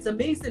people it's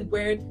amazing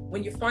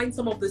when you find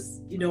some of this,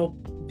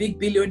 big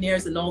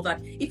billionaires and all that,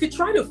 if you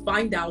try to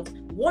find out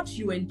what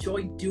you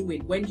enjoyed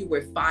doing when you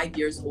were 5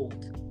 years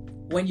old,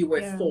 when you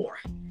were 4,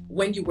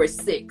 when you were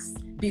 6,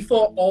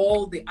 before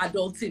all the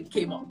adulting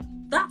came up,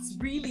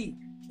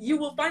 you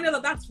will find out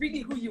that that's really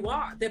who you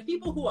are. There are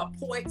people who are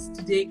poets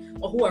today,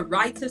 or who are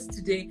writers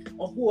today,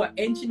 or who are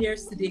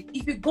engineers today.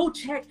 If you go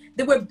check,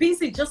 they were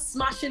busy just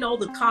smashing all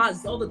the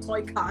cars, all the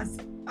toy cars.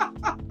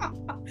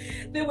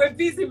 They were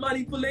busy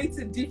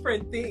manipulating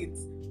different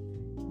things.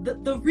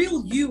 The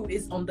real you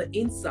is on the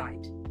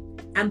inside.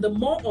 And the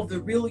more of the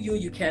real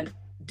you can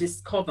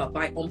discover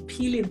by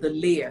unpeeling the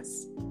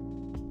layers,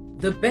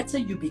 the better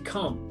you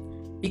become.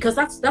 Because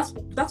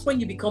that's when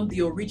you become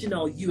the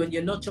original you, and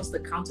you're not just a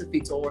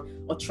counterfeit or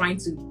trying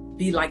to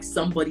be like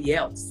somebody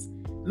else.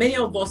 Many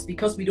of us,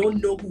 because we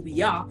don't know who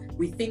we are,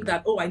 we think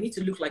that, I need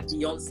to look like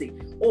Beyonce.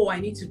 I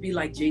need to be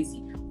like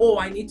Jay-Z.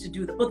 I need to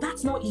do that. But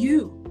that's not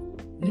you.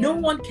 No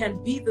one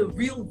can be the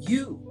real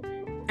you.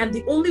 And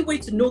the only way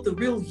to know the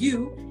real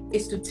you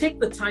is to take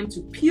the time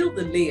to peel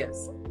the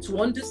layers, to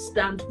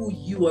understand who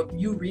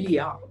you really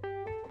are.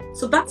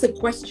 So that's a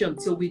question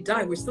till we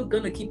die. We're still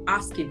going to keep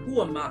asking,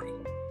 who am I?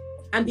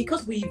 And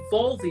because we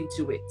evolve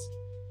into it.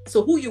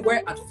 So who you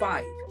were at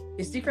 5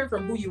 is different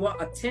from who you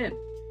are at 10.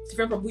 It's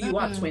different from who you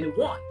are at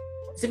 21.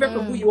 It's different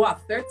from who you are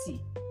at 30.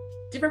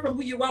 Different from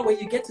who you are when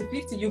you get to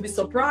 50. You'll be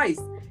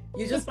surprised.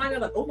 You just find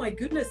out that, oh my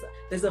goodness,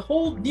 there's a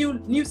whole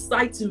new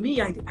side to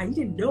me I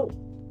didn't know.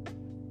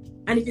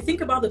 And if you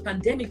think about the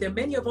pandemic, there are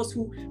many of us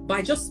who,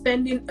 by just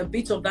spending a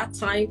bit of that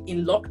time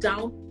in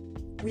lockdown,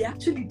 we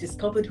actually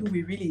discovered who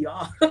we really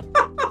are.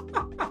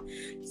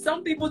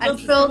 Some people just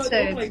discovered,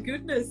 oh my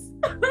goodness.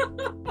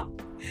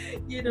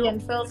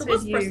 So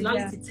those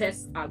personality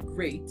tests are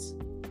great.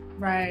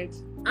 Right.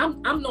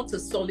 I'm not a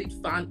solid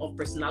fan of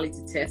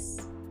personality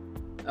tests.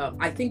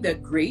 I think they're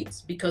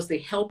great because they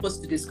help us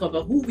to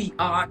discover who we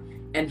are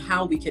and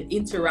how we can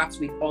interact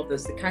with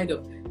others, the kind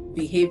of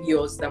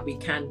behaviors that we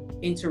can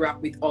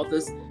interact with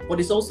others. But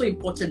it's also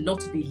important not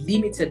to be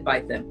limited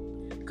by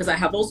them, because I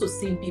have also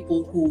seen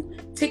people who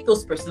take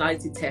those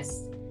personality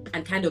tests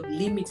and kind of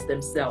limit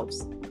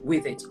themselves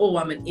with it. Oh,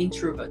 I'm an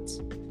introvert.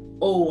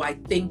 Oh, I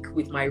think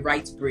with my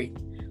right brain.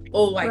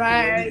 Oh, I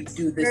can only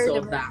do this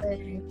or that.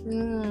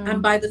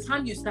 And by the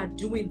time you start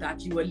doing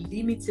that, you are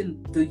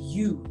limiting the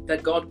you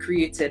that God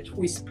created,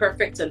 who is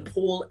perfect and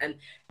whole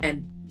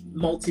and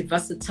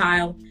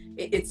multiversatile.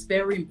 It's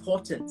very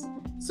important.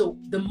 So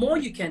the more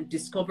you can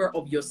discover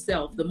of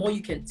yourself, the more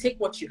you can take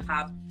what you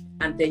have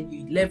and then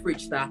you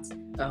leverage that.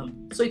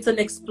 So it's an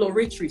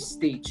exploratory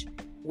stage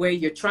where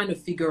you're trying to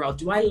figure out,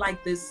 do I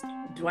like this?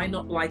 Do I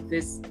not like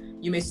this?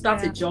 You may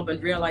start a job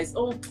and realize,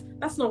 oh,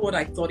 that's not what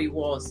I thought it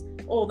was.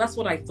 Oh, that's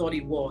what I thought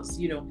it was,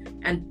 you know.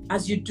 And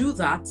as you do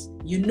that,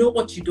 you know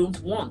what you don't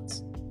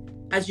want.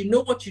 As you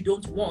know what you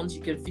don't want,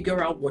 you can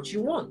figure out what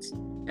you want.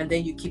 And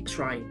then you keep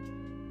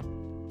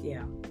trying.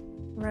 Yeah.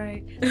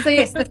 Right. So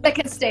yes, the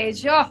second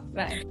stage. Oh,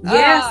 right.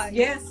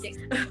 Yes.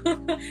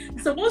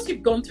 So once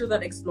you've gone through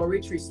that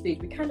exploratory stage,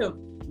 we kind of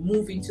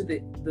move into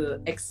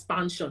the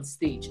expansion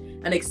stage.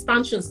 An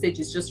expansion stage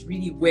is just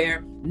really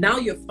where now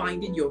you're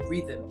finding your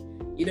rhythm.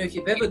 You know, if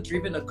you've ever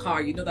driven a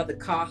car, you know that the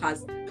car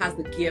has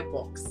the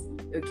gearbox.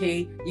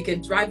 Okay, you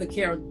can drive the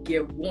car on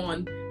gear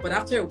 1, but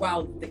after a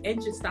while the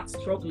engine starts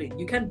struggling.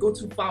 You can't go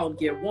too far on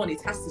gear 1,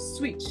 it has to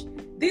switch.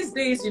 These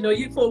days, you know,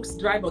 you folks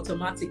drive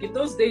automatic. In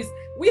those days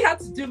we had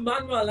to do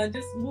manual and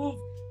just move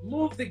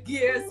the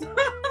gears.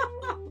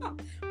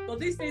 But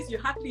these days you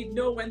hardly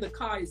know when the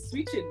car is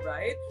switching,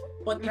 right?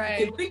 But if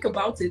you can think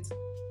about it,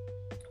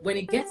 when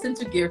it gets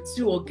into gear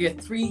 2 or gear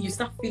 3, you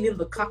start feeling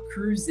the car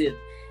cruising.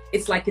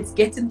 It's like it's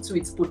getting to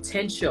its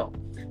potential.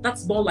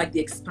 That's more like the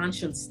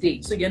expansion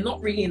stage. So you're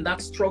not really in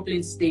that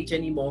struggling stage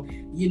anymore.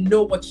 You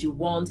know what you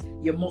want.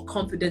 You're more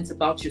confident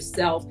about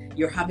yourself.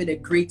 You're having a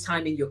great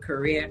time in your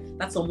career.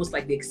 That's almost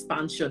like the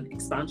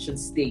expansion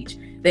stage.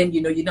 Then,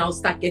 you know, you now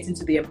start getting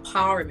to the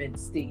empowerment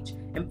stage.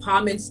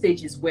 Empowerment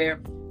stage is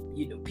where,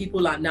 you know,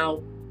 people are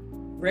now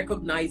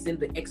recognizing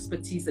the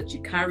expertise that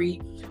you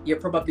carry. You're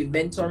probably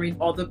mentoring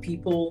other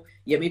people.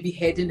 You're maybe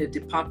heading a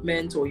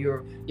department, or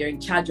you're in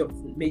charge of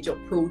major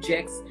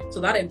projects. So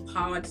that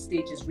empowered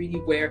stage is really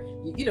where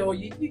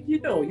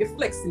you're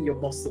flexing your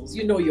muscles.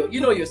 You know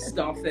your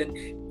stuff,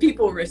 and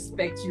people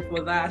respect you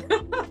for that.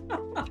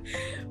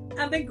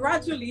 And then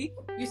gradually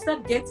you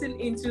start getting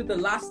into the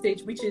last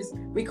stage, which is,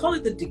 we call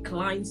it the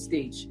decline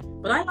stage,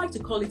 but I like to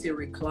call it a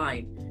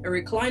recline. A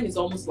recline is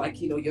almost like,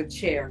 you know, your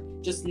chair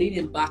just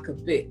leaning back a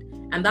bit.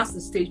 And that's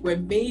the stage where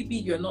maybe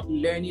you're not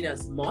learning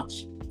as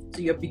much. So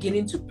you're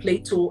beginning to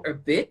plateau a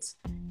bit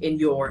in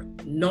your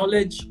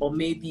knowledge, or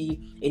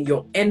maybe in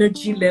your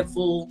energy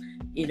level.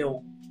 You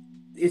know,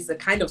 it's the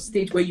kind of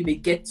stage where you may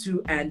get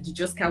to and you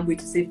just can't wait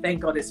to say, thank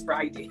God it's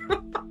Friday.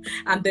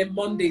 And then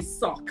Mondays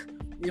suck.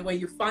 You know, when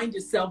you find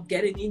yourself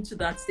getting into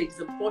that stage,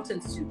 it's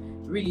important to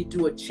really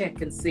do a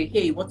check and say,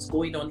 hey, what's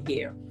going on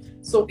here?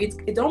 So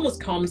it almost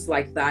comes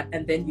like that.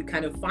 And then you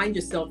kind of find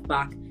yourself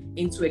back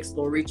into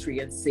exploratory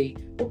and say,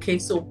 okay,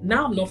 so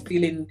now I'm not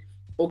feeling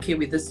okay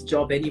with this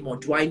job anymore.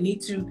 Do I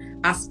need to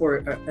ask for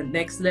a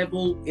next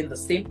level in the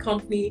same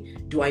company?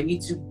 Do I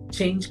need to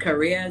change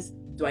careers?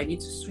 Do I need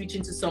to switch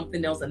into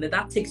something else? And then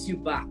that takes you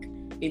back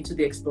into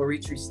the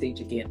exploratory stage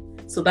again.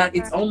 So that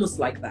it's almost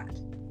like that.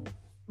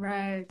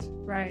 Right.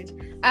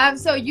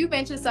 So you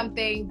mentioned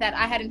something that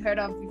I hadn't heard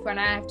of before, and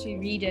I have to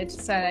read it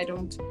so I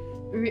don't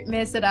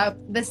mess it up.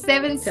 The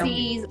 7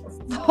 C's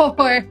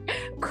for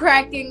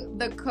cracking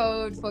the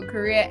code for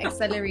career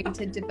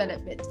accelerated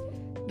development.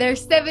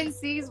 There's 7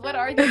 C's. What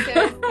are the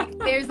 7 C's?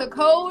 There's a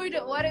code.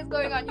 What is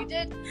going on? You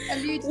did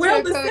allude to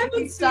a code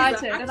you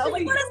started. And I was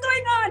like, what is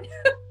going on?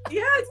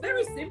 Yeah, it's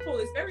very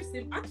simple.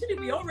 Actually,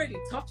 we already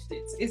touched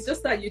it. It's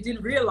just that you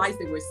didn't realize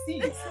they were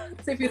C's.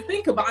 So if you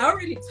think about it, I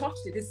already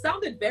touched it. It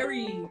sounded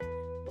very,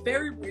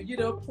 very,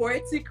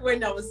 poetic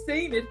when I was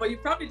saying it, but you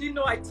probably didn't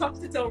know I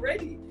touched it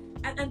already.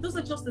 And those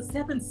are just the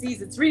 7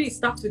 C's. It really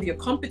starts with your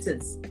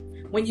competence.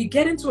 When you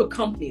get into a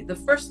company, the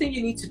first thing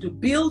you need to do,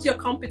 build your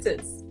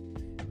competence.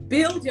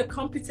 Build your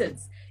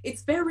competence.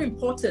 It's very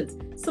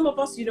important. Some of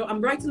us,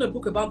 I'm writing a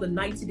book about the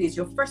 90 days,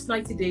 your first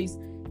 90 days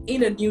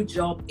in a new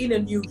job, in a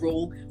new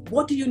role.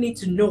 What do you need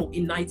to know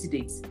in 90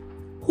 days?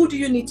 Who do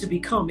you need to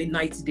become in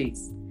 90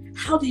 days?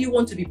 How do you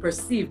want to be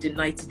perceived in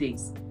 90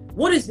 days?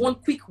 What is one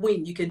quick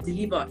win you can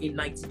deliver in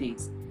 90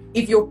 days?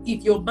 If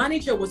your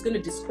manager was going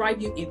to describe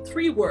you in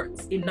 3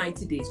 words in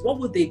 90 days, what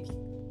would they be?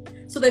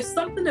 So there's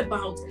something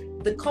about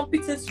the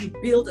competence you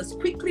build as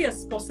quickly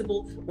as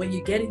possible when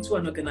you get into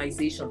an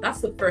organization.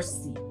 That's the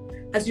first C.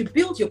 As you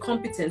build your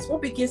competence,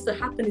 what begins to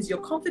happen is your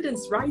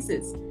confidence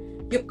rises.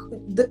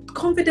 The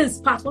confidence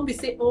part, when we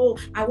say, oh,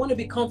 I want to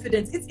be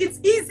confident, it's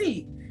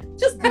easy.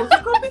 Just build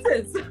your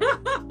competence.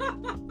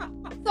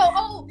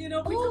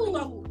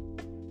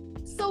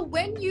 So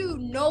when you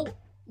know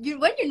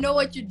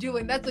what you're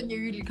doing, that's when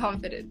you're really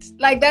confident.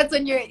 Like, that's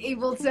when you're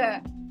able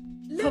to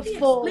Let me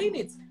explain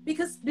it.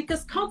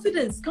 Because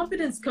confidence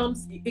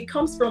comes, it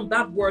comes from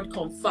that word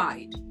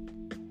confide.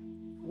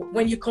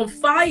 When you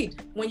confide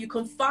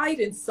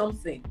in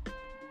something,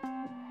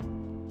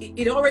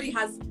 it already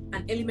has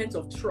an element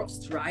of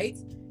trust, right?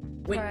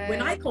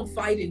 When I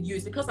confide in you,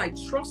 it's because I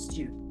trust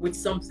you with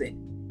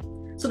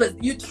something, so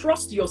that you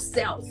trust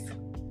yourself.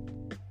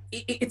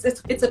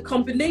 It's a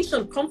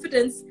combination.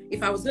 Confidence,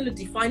 if I was going to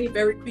define it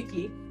very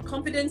quickly,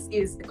 confidence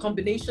is a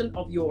combination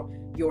of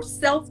your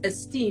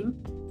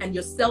self-esteem and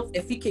your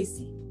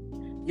self-efficacy.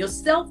 Your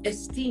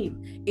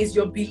self-esteem is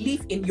your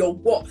belief in your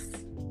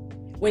worth.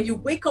 When you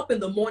wake up in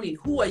the morning,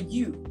 who are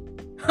you?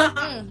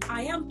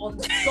 I am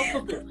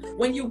unstoppable.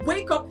 When you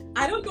wake up,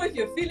 I don't know if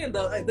you're feeling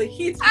the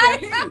heat here.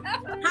 Hey,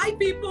 hi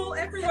people,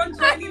 everyone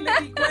joining.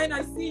 Lady Gwen,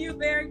 I see you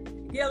there.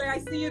 Gele, I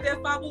see you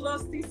there.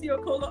 Fabulous. TC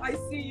Okolo, I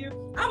see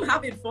you. I'm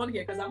having fun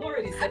here because I'm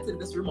already setting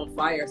this room on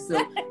fire.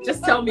 So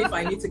just tell me if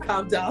I need to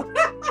calm down.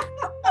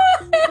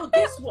 But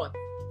guess what?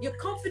 Your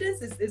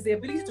confidence is the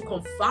ability to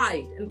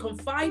confide. And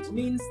confide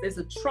means there's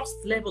a trust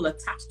level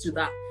attached to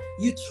that.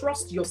 You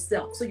trust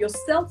yourself. So your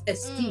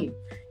self-esteem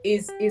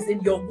is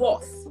in your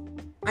worth.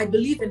 I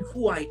believe in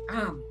who I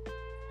am.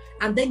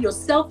 And then your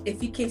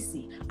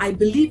self-efficacy. I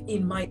believe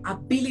in my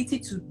ability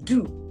to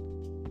do.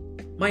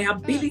 My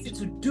ability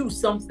to do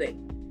something.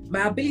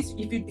 My ability,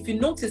 if you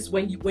notice,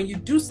 when you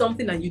do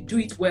something and you do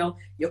it well,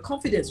 your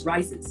confidence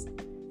rises.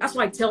 That's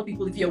why I tell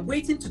people, if you're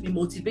waiting to be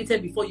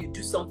motivated before you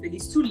do something,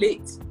 it's too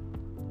late.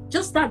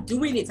 Just start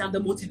doing it and the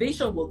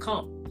motivation will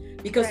come.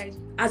 Because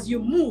as you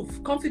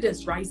move,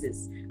 confidence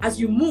rises. As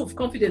you move,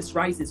 confidence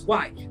rises.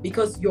 Why?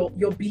 Because your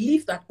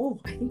belief that, oh,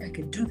 I think I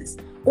can do this.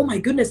 Oh my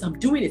goodness, I'm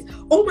doing it.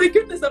 Oh my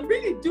goodness, I'm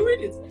really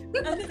doing it.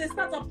 And then they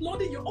start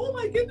applauding you. Oh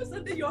my goodness,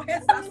 and then your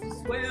head starts to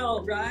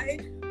swell,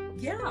 right?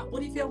 Yeah,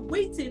 but if you're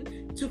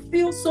waiting to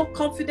feel so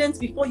confident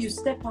before you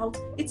step out,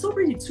 it's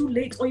already too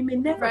late, or it may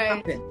never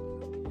happen.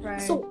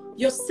 So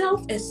your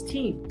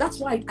self-esteem, that's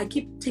why I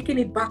keep taking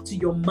it back to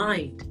your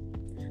mind.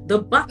 The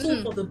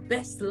battle for the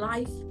best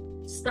life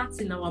starts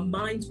in our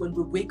minds when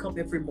we wake up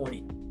every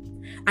morning.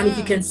 And if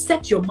you can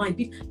set your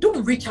mind,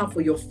 don't reach out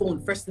for your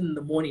phone first thing in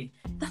the morning.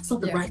 That's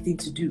not the right thing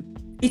to do.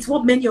 It's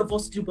what many of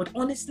us do, but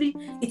honestly,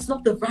 it's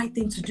not the right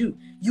thing to do.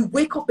 You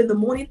wake up in the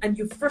morning and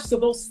you first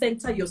of all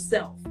center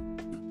yourself.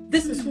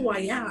 This is who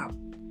I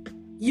am.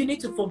 You need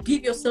to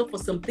forgive yourself for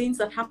some things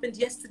that happened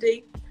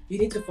yesterday. You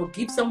need to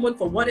forgive someone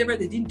for whatever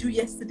they didn't do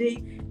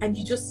yesterday. And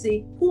you just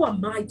say, who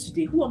am I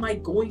today? Who am I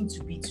going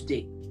to be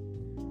today?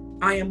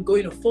 I am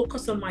going to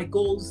focus on my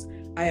goals.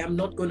 I am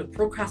not going to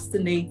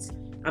procrastinate.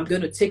 I'm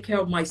going to take care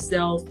of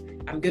myself.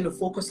 I'm going to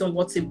focus on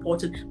what's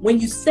important. When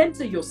you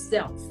center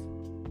yourself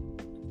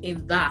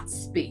in that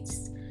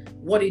space,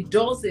 what it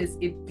does is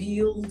it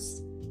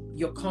builds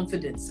your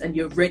confidence and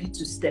you're ready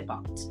to step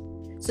out.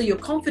 So your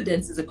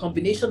confidence is a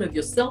combination of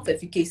your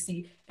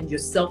self-efficacy and your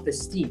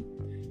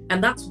self-esteem.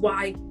 And that's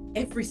why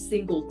every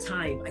single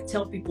time I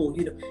tell people,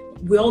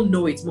 we all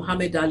know it's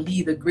Muhammad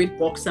Ali, the great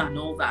boxer and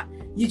all that.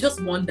 You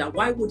just wonder,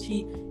 why would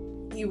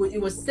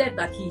it was said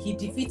that he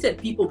defeated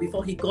people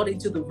before he got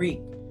into the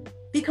ring,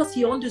 because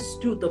he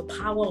understood the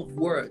power of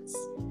words.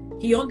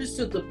 He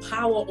understood the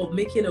power of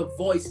making a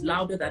voice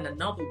louder than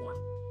another one.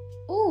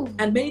 Ooh.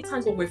 And many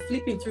times when we're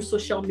flipping through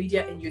social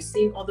media and you're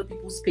seeing other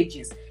people's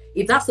pages,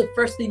 if that's the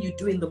first thing you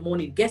do in the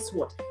morning, guess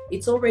what?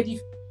 It's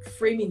already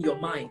framing your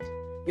mind.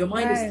 Your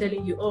mind is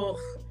telling you, oh,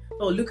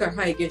 look at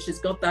her again. She's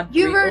got that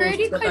You've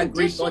great, already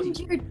great body.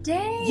 your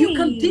day. You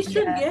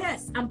condition,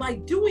 yes. And by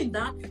doing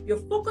that, you're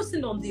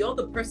focusing on the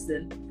other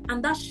person,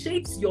 and that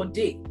shapes your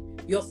day.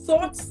 Your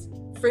thoughts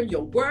frame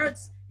your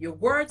words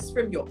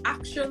frame your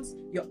actions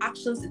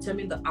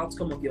determine the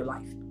outcome of your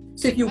life.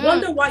 So if you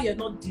wonder why you're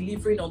not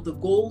delivering on the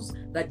goals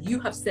that you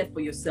have set for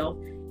yourself,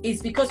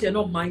 it's because you're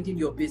not minding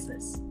your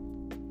business.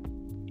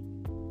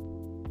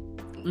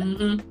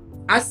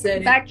 I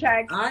said it.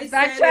 Backtrack.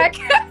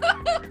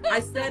 I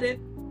said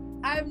it.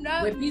 I'm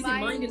not. We're busy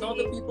minding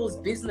other people's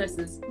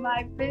businesses.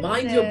 My business.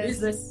 Mind your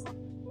business.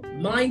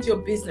 Mind your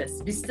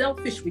business. Be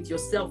selfish with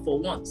yourself for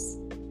once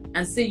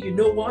and say, you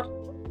know what?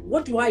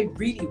 What do I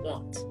really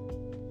want?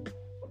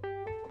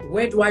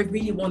 Where do I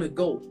really want to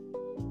go?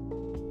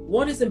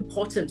 What is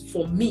important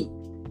for me?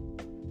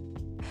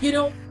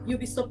 You'll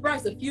be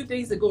surprised. A few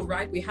days ago,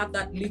 right, we had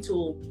that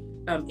little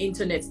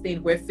internet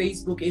thing where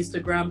Facebook,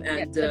 Instagram,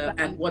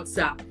 and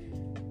WhatsApp.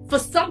 For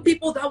some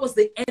people, that was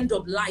the end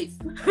of life.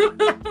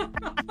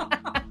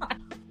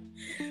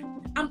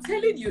 I'm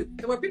telling you,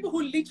 there were people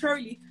who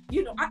literally,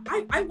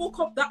 I woke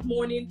up that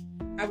morning,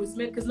 I was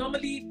meant, because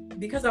normally,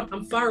 because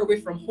I'm far away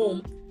from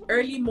home,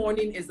 early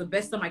morning is the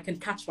best time I can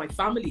catch my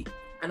family.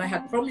 And I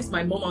had promised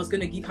my mom I was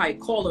going to give her a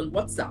call on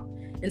WhatsApp.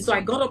 And so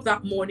I got up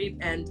that morning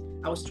and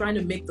I was trying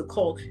to make the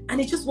call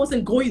and it just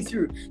wasn't going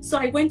through. So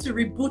I went to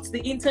reboot the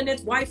internet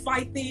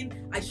Wi-Fi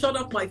thing. I shut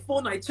off my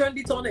phone. I turned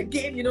it on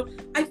again.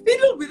 I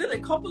fiddled with it a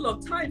couple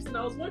of times and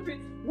I was wondering,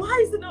 why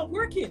is it not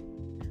working?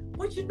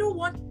 But you know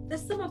what?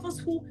 There's some of us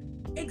who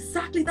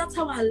exactly that's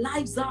how our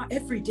lives are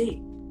every day.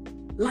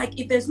 Like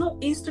if there's no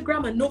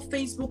Instagram and no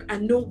Facebook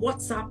and no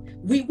WhatsApp,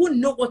 we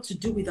wouldn't know what to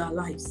do with our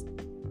lives.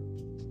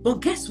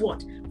 But guess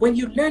what? When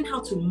you learn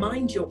how to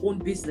mind your own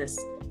business,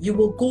 you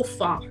will go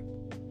far.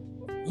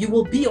 You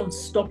will be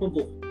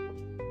unstoppable.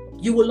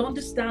 You will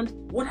understand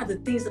what are the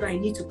things that I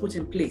need to put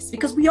in place,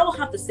 because we all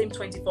have the same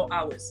 24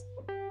 hours.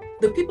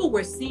 The people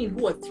we're seeing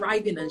who are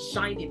thriving and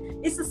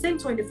shining, it's the same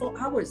 24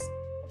 hours.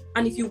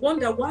 And if you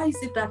wonder why is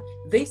it that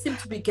they seem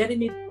to be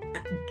getting it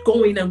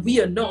going and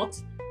we are not,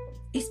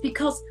 it's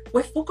because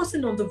we're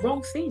focusing on the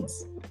wrong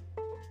things.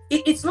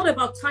 It's not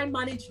about time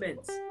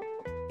management.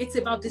 It's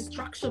about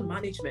distraction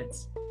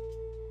management.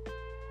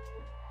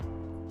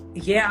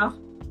 Yeah,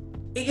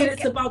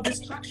 it's about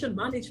distraction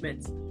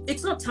management.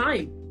 It's not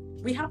time.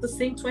 We have the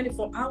same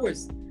 24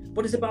 hours,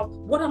 but it's about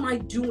what am I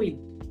doing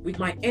with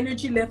my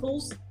energy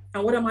levels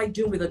and what am I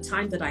doing with the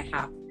time that I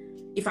have.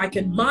 If I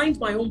can mind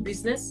my own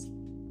business,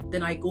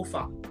 then I go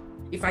far.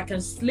 If I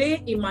can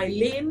slay in my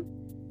lane,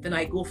 then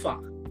I go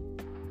far.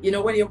 You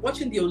know, when you're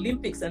watching the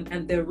Olympics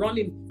and they're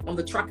running on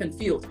the track and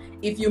field,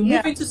 if you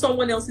move into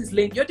someone else's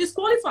lane, you're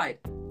disqualified.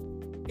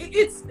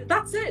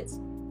 That's it.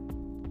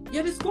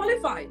 You're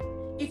disqualified.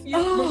 If you,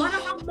 no matter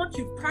how much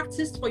you've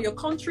practiced for your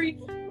country,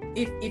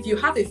 if you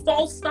have a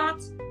false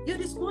start, you're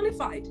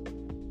disqualified.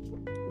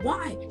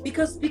 Why?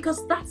 Because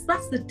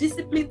that's the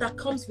discipline that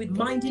comes with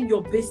minding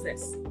your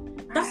business.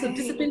 That's the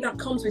discipline that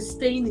comes with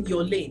staying in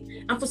your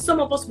lane. And for some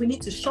of us, we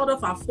need to shut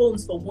off our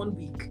phones for 1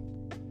 week.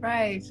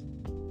 Right.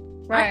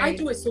 I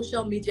do a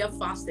social media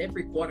fast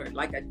every quarter.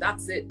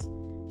 That's it.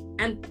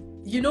 And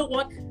you know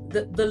what?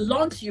 The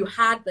launch you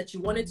had that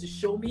you wanted to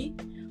show me,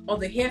 or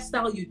the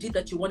hairstyle you did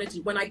that you wanted to,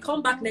 when I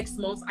come back next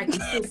month, I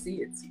can still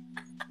see it.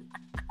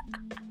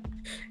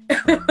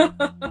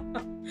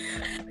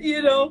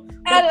 You know,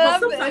 but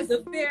sometimes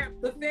the fear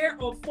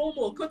of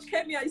FOMO. Coach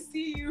Kemi, I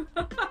see you.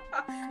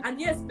 And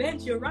yes,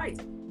 Benj, you're right.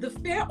 The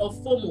fear of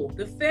FOMO,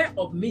 the fear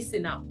of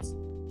missing out,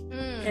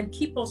 can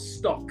keep us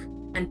stuck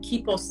and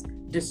keep us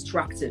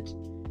distracted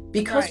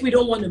because we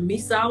don't want to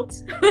miss out.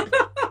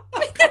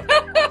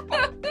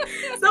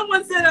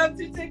 Someone said I'm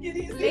to take it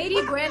easy.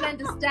 Lady Gwen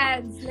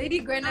understands. Lady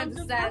Gwen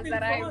understands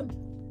that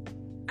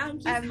I'm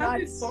just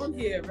having fun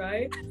here,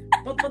 right?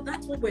 But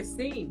that's what we're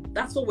saying.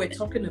 That's what we're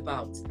talking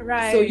about.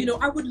 Right. So, you know,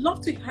 I would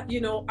love to,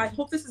 I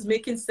hope this is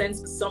making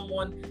sense for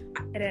someone.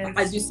 It is.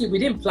 As you see, we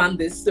didn't plan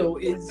this, so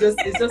it's just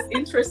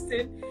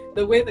interesting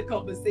the way the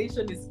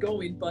conversation is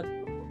going. But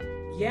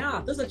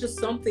yeah, those are just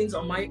some things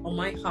on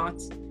my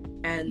heart.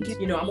 And,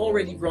 you know, I'm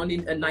already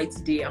running a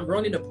 90-day. I'm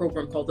running a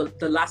program called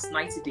the Last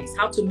 90 Days.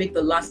 How to make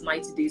the last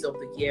 90 days of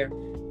the year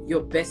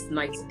your best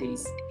 90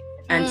 days.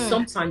 And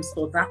sometimes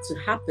for that to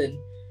happen,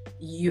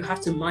 you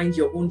have to mind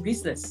your own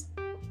business.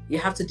 You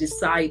have to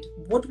decide,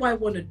 what do I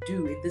want to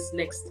do in this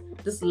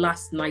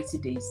last 90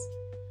 days?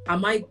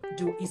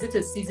 Is it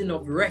a season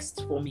of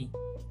rest for me?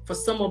 For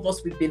some of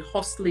us, we've been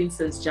hustling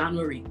since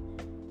January.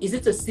 Is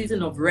it a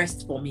season of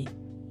rest for me?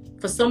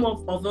 For some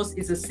of us,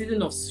 it's a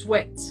season of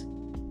sweat.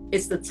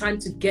 It's the time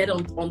to get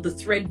on the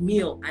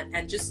treadmill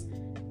and just,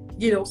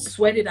 you know,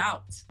 sweat it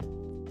out.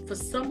 For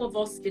some of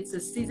us, it's a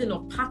season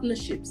of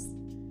partnerships.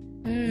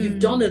 You've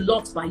done a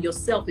lot by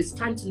yourself. It's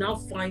time to now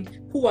find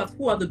who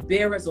are the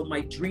bearers of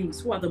my dreams,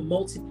 who are the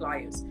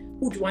multipliers,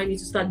 who do I need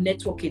to start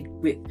networking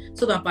with,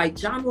 so that by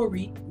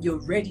January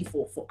you're ready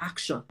for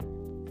action.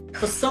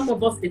 For some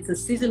of us, it's a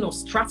season of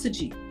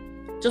strategy,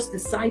 just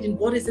deciding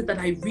what is it that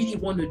I really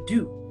want to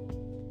do.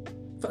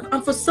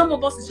 And for some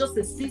of us, it's just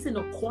a season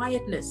of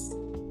quietness,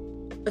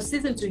 a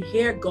season to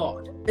hear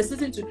God, a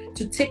season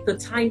to take the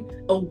time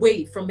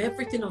away from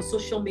everything on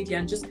social media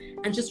and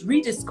just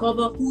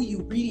rediscover who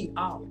you really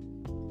are,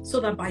 so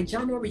that by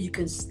January you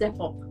can step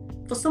up.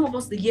 For some of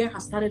us, the year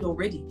has started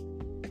already.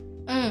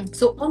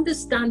 So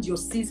understand your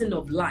season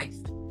of life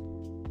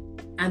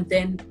and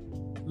then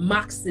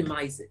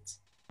maximize it.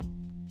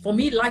 For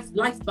me,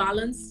 life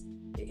balance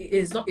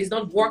is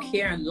not work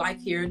here and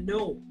life here.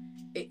 No,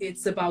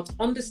 it's about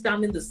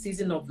understanding the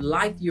season of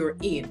life you're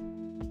in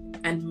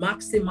and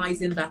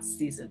maximizing that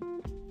season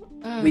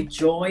with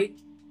joy,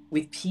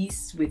 with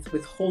peace,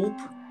 with hope,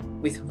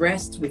 with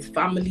rest, with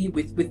family,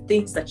 with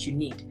things that you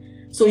need.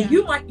 So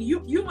you might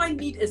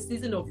need a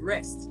season of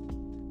rest,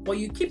 but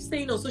you keep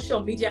staying on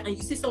social media and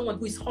you see someone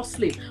who is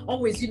hustling,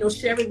 always, you know,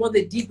 sharing what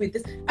they did with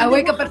this. I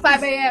wake up at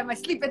 5 a.m. I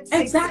sleep at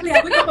 6. Exactly.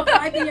 I wake up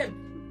at 5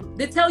 a.m.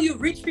 They tell you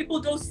rich people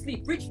don't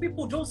sleep. Rich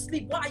people don't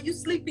sleep. Why are you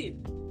sleeping?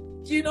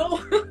 Do you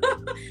know?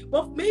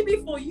 Well,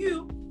 maybe for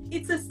you,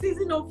 it's a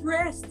season of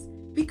rest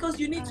because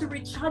you need to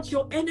recharge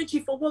your energy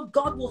for what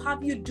God will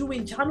have you do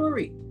in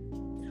January.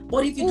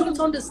 But if you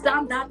don't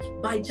understand that,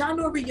 by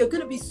January, you're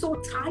going to be so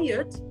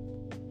tired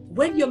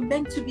when you're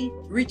meant to be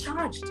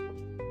recharged.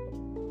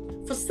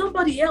 For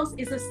somebody else,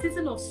 it's a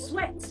season of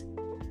sweat.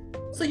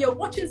 So you're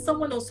watching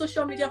someone on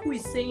social media who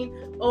is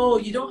saying, oh,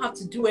 you don't have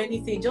to do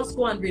anything, just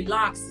go and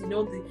relax, you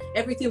know,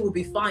 everything will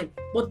be fine.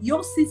 But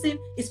your season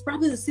is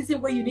probably the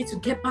season where you need to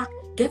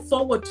get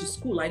forward to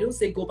school. I don't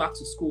say go back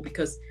to school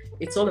because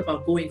it's all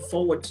about going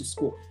forward to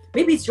school.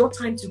 Maybe it's your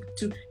time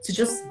to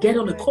just get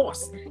on a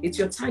course. It's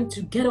your time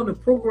to get on a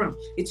program.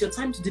 It's your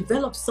time to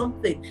develop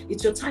something.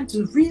 It's your time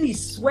to really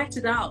sweat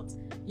it out.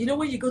 You know,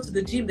 when you go to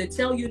the gym, they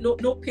tell you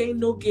no pain,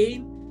 no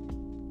gain.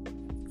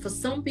 For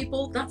some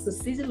people, that's the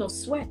season of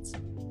sweat.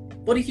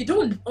 But if you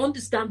don't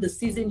understand the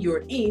season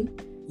you're in,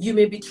 you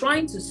may be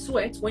trying to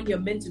sweat when you're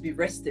meant to be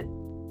resting.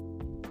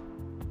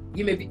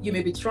 You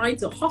may be trying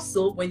to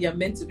hustle when you're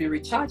meant to be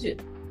recharging.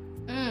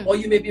 Or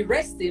you may be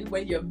resting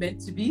when you're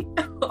meant to be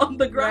on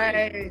the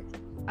grind.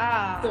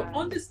 Right. So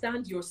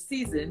understand your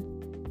season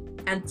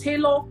and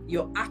tailor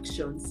your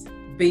actions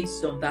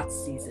based on that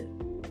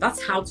season.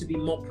 That's how to be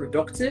more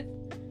productive.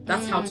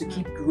 That's how to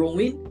keep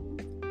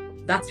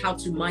growing. That's how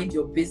to mind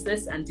your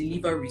business and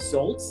deliver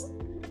results.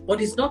 But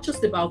it's not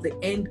just about the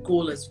end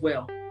goal as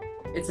well.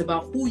 It's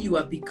about who you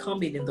are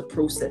becoming in the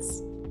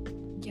process.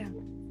 Yeah.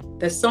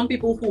 There's some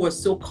people who are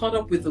so caught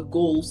up with the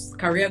goals,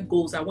 career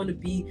goals. I want to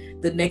be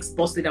the next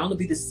boss leader. I want to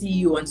be the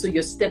CEO. And so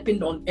you're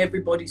stepping on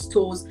everybody's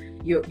toes.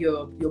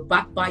 You're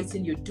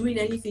backbiting. You're doing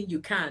anything you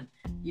can.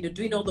 You know,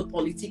 doing all the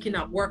politicking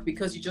at work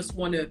because you just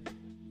want to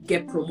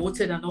get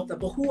promoted and all that.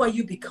 But who are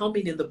you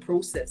becoming in the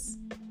process?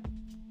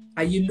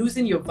 Are you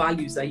losing your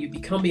values? Are you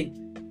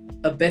becoming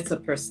a better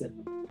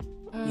person?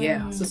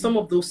 Yeah. So some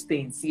of those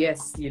things,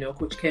 yes, you know,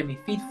 Coach Kemi,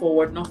 feed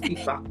forward, not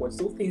feed backwards.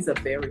 Those things are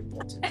very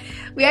important.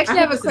 We actually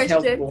have a question.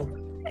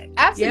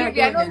 Absolutely.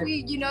 Yeah, I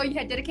know you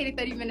had dedicated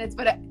 30 minutes,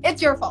 but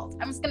it's your fault.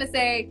 I'm just going to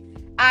say,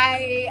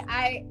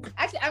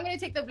 I'm going to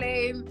take the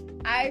blame.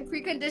 I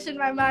preconditioned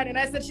my mind and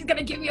I said, she's going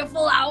to give me a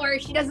full hour.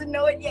 She doesn't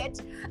know it yet.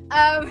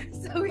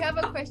 So we have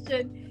a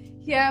question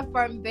here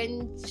from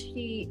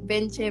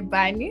Benche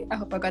Bani. I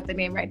hope I got the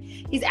name right.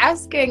 He's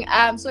asking,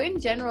 so in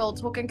general,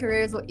 talking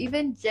careers or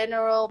even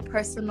general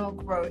personal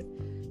growth,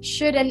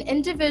 should an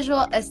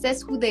individual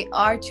assess who they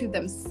are to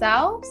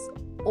themselves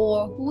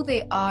or who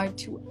they are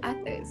to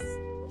others?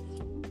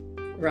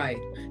 Right.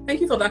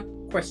 Thank you for that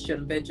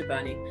question, Benche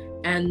Bani.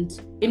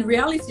 And in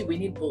reality, we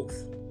need both.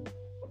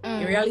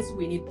 In reality,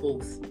 we need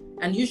both.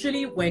 And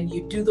usually when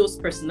you do those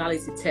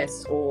personality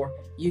tests or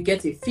you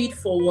get a feed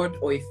forward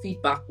or a feed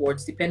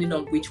backwards, depending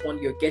on which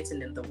one you're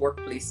getting in the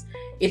workplace,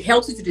 it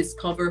helps you to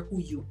discover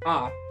who you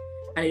are.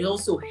 And it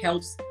also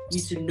helps you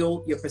to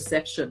know your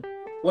perception,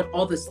 what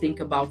others think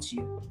about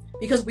you.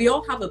 Because we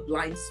all have a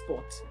blind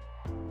spot.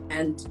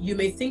 And you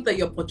may think that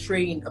you're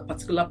portraying a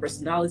particular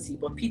personality,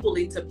 but people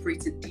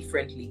interpret it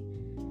differently.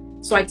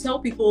 So I tell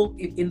people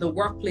in the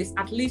workplace,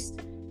 at least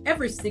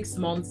every 6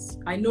 months,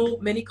 I know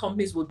many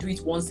companies will do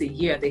it once a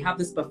year. They have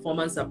this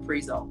performance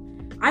appraisal.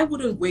 I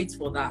wouldn't wait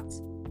for that.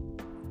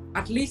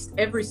 At least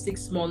every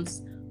 6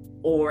 months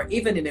or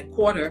even in a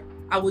quarter,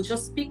 I would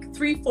just pick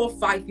 3, 4,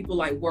 5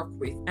 people I work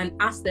with and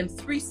ask them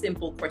 3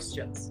 simple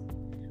questions.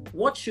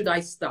 What should I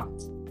start?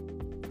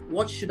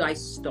 What should I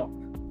stop?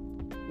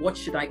 What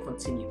should I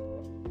continue?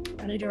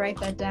 I need to write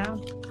that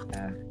down.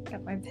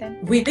 Got my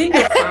pen. Within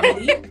your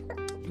family,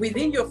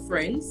 within your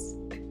friends,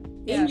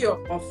 in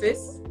your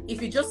office,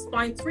 if you just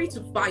find 3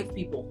 to 5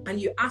 people and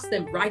you ask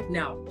them right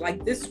now,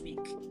 like this week,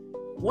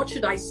 what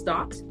should I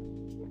start?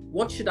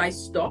 What should I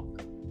stop?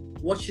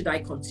 What should I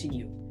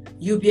continue?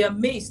 You'll be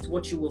amazed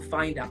what you will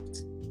find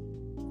out.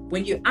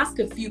 When you ask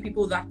a few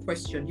people that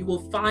question, you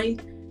will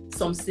find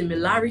some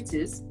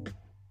similarities.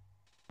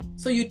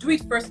 So you do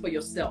it first for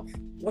yourself.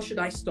 What should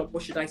I stop?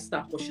 What should I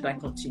start? What should I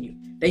continue?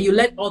 Then you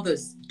let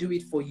others do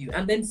it for you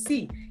and then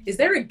see, is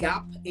there a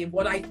gap in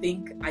what I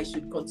think I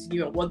should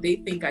continue and what they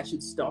think I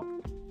should stop?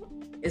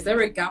 Is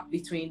there a gap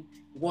between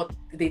what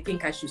they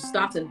think I should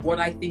start and what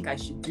I think I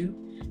should do?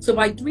 So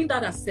by doing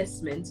that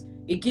assessment,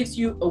 it gives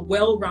you a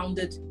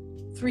well-rounded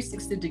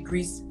 360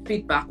 degrees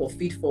feedback or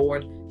feed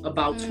forward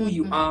about who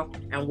you are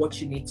and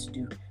what you need to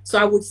do. So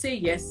I would say,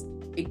 yes,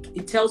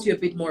 it tells you a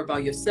bit more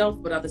about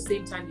yourself, but at the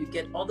same time, you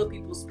get other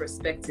people's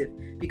perspective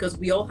because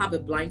we all have a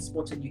blind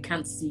spot and you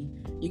can't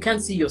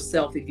see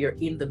yourself if you're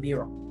in the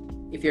mirror.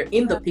 If you're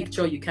in the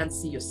picture, you can't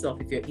see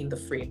yourself if you're in the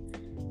frame.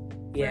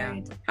 Yeah.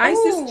 Right. Hi,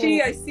 Sis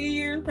Chi, I see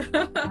you.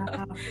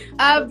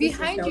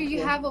 Behind you,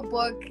 you have a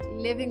book,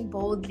 Living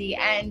Boldly,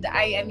 and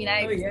I mean,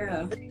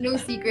 no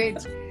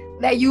secret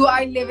that you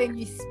are living.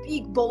 You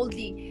speak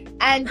boldly,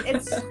 and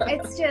it's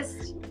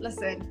just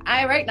listen.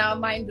 Right now, I'm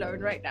mind blown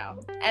right now,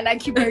 and I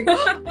keep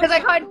because I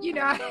can't,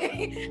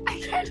 I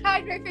can't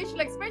hide my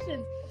facial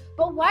expressions.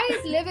 But why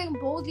is living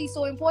boldly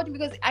so important?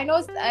 Because I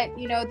know,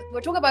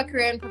 we're talking about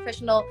career and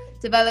professional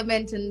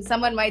development, and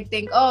someone might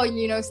think,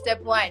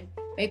 step 1.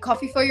 Make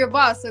coffee for your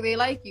boss so they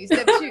like you.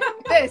 Step 2,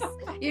 this,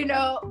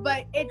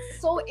 but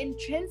it's so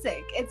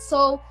intrinsic. It's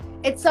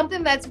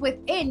something that's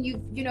within you.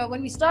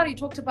 When we started, you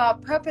talked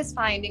about purpose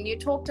finding, you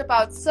talked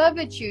about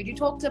servitude, you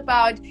talked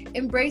about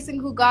embracing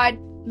who God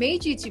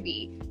made you to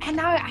be. And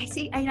now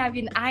I've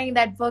been eyeing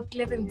that book,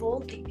 Living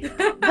Boldly.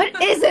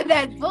 What is in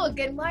that book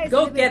and why is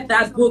Go get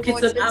that book.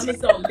 It's on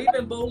Amazon.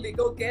 Living Boldly.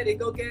 Go get it.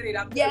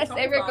 Yes,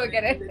 everyone go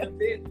get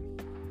it.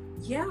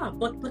 Yeah,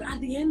 but at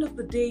the end of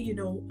the day,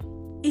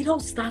 it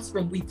all starts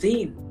from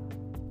within.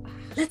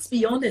 Let's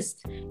be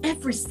honest.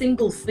 Every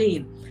single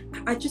thing.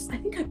 I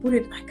think I put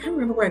it, I can't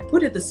remember where I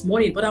put it this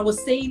morning, but I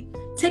was saying,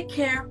 take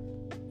care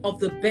of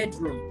the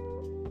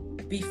bedroom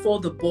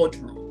before the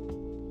boardroom.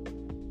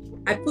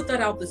 I put that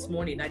out this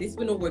morning. I didn't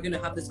even know we're going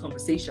to have this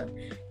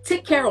conversation.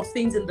 Take care of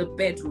things in the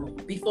bedroom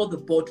before the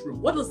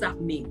boardroom. What does that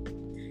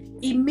mean?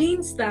 It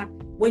means that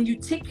when you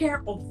take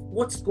care of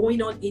what's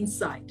going on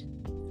inside,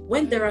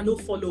 when there are no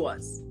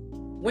followers,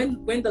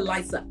 when the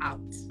lights are out,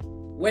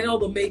 when all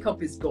the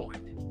makeup is gone,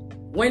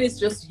 when it's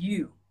just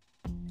you,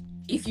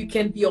 if you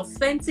can be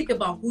authentic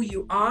about who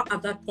you are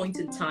at that point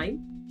in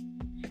time,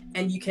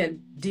 and you can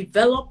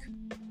develop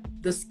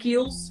the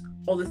skills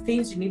or the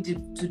things you need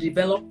to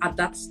develop at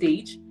that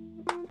stage,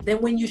 then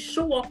when you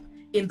show up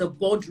in the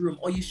boardroom,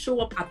 or you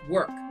show up at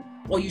work,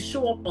 or you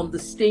show up on the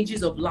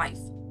stages of life,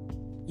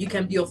 you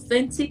can be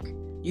authentic,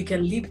 you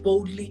can live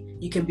boldly,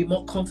 you can be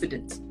more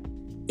confident.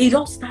 It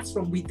all starts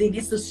from within.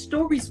 It's the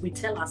stories we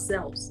tell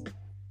ourselves.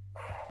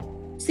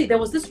 See, there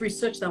was this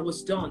research that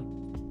was done,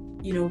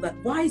 that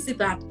why is it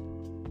that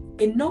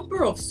a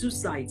number of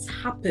suicides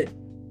happen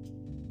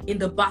in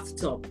the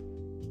bathtub?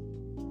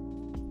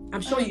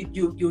 I'm sure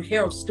you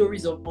hear of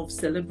stories of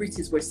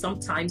celebrities where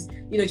sometimes,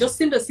 just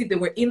seemed as if they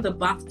were in the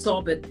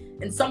bathtub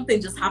and something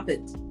just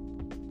happened.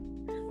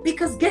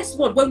 Because guess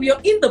what? When we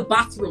are in the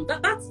bathroom,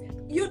 that's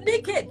you're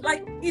naked,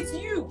 like it's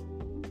you.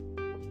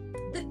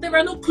 There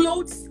are no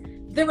clothes,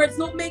 there is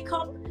no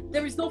makeup,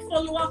 there is no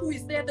follower who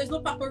is there, there's no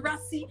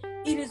paparazzi.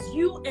 It is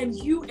you and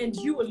you and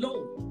you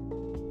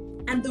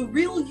alone. And the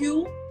real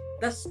you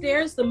that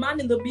stares the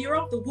man in the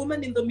mirror, the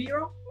woman in the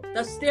mirror,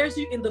 that stares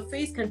you in the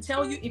face, can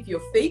tell you if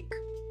you're fake,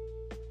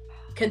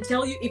 can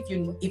tell you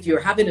if you're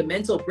having a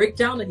mental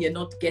breakdown and you're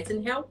not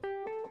getting help,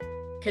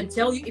 can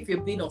tell you if you're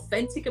being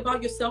authentic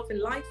about yourself in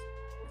life.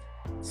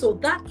 So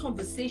that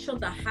conversation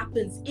that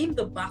happens in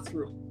the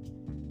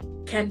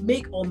bathroom can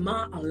make or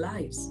mar our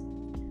lives.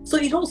 So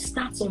it all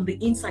starts on the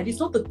inside. It's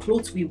not the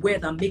clothes we wear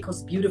that make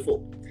us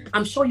beautiful.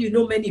 I'm sure you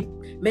know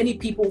many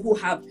people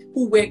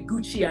who wear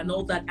Gucci and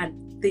all that,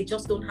 and they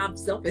just don't have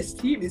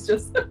self-esteem. It's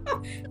just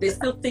they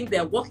still think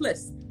they're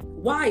worthless.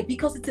 Why?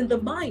 Because it's in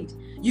the mind.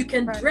 You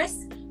can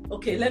dress.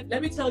 Okay,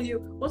 let me tell you,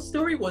 what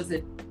story was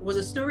it? It was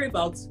a story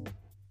about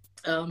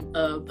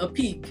a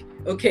pig.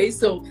 Okay,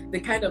 so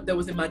there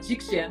was a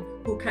magician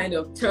who kind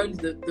of turned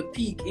the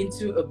pig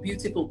into a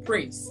beautiful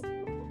prince,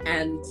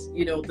 and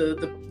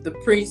the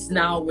prince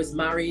now was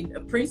marrying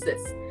a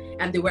princess,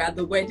 and they were at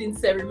the wedding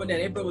ceremony,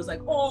 and everyone was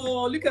like,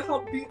 "Oh, look at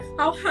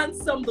how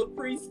handsome the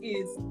prince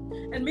is."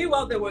 And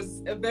meanwhile, there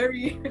was a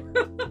very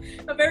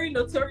a very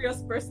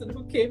notorious person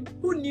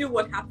who knew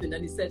what happened,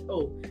 and he said,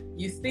 "Oh,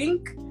 you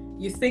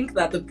think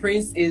that the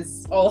prince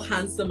is all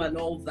handsome and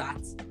all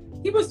that?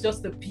 He was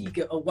just a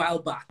pig a while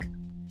back."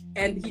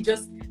 And he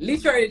just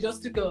literally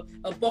just took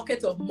a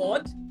bucket of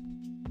mud.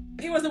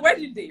 It was a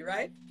wedding day,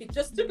 right? He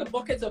just took a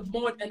bucket of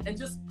mud and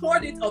just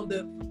poured it on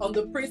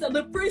the prince, and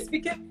the prince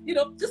became,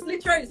 just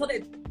literally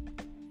started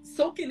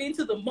soaking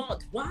into the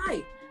mud.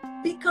 Why?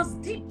 Because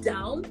deep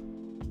down,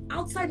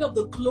 outside of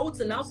the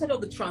clothes and outside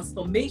of the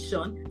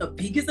transformation, a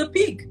pig is a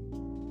pig.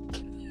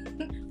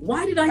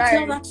 Why did I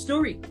tell that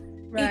story?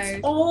 Right.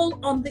 It's all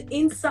on the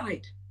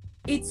inside.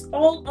 It's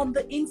all on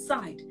the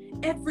inside.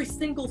 Every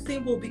single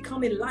thing will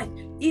become in life.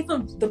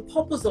 Even the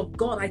purpose of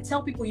God. I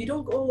tell people, you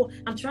don't go, "Oh,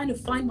 I'm trying to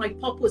find my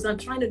purpose.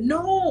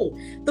 No,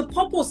 the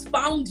purpose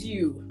found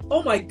you.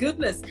 Oh my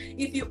goodness.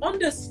 If you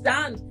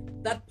understand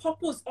that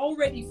purpose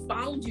already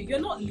found you, you're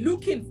not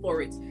looking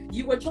for it.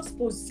 You were just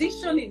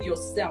positioning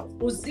yourself.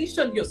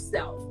 Position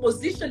yourself.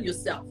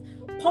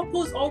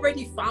 Purpose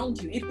already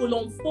found you. It will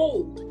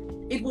unfold.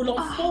 It will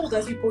unfold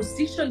as you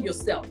position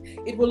yourself.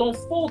 It will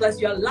unfold as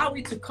you allow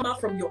it to come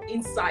out from your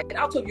inside.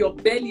 Out of your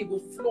belly will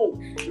flow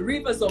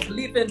rivers of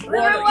living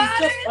water. It's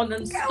just an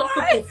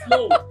unstoppable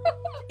flow.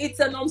 It's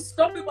an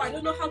unstoppable, I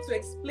don't know how to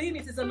explain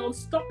it. It's an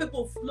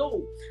unstoppable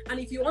flow. And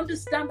if you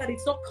understand that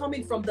it's not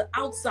coming from the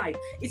outside,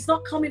 it's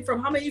not coming from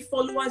how many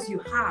followers you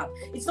have,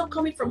 it's not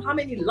coming from how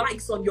many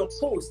likes on your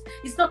post,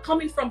 it's not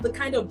coming from the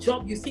kind of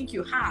job you think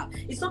you have,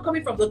 it's not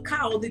coming from the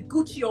car or the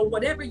Gucci or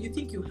whatever you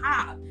think you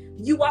have.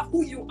 You are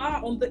who you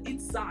are on the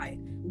inside.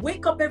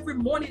 Wake up every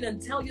morning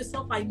and tell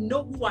yourself, "I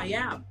know who I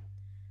am.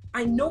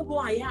 I know who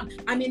I am.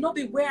 I may not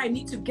be where I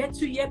need to get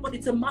to yet, but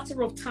it's a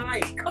matter of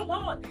time." Come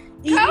on.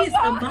 It is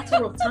a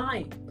matter of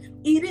time.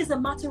 It is a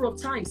matter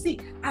of time. See,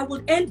 I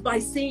will end by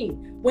saying,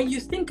 when you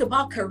think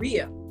about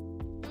career,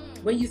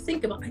 when you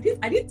think about,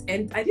 I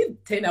didn't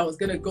think I was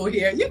going to go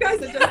here. You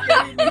guys are just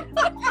getting me.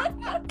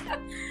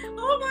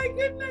 Oh my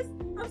goodness.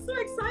 I'm so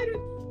excited.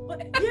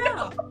 But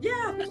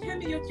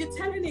Kemi, you're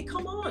telling me,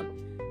 come on.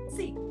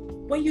 See,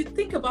 when you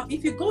think about,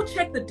 if you go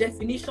check the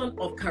definition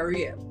of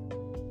career,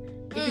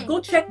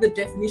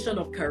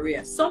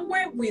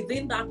 somewhere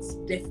within that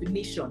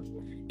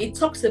definition, it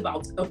talks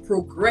about a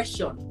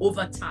progression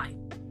over time.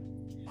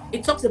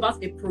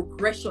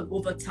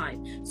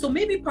 So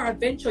maybe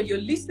peradventure, you're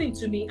listening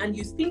to me and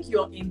you think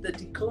you're in the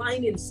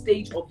declining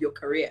stage of your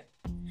career.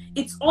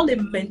 It's all a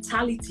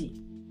mentality.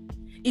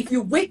 If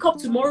you wake up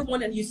tomorrow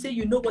morning and you say,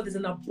 "You know what, there's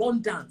an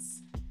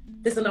abundance.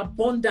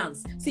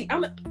 See,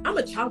 I'm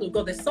a child of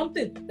God. There's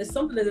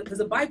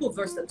a Bible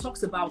verse that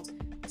talks about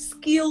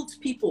skilled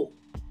people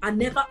are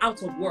never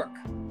out of work.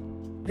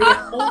 They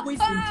are always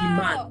in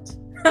demand.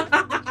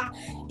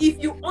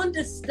 If you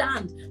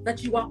understand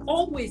that you are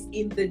always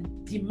in the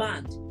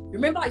demand.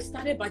 Remember, I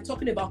started by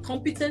talking about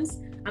competence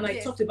and I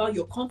talked about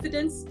your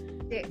confidence.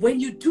 When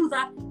you do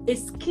that, a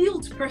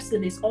skilled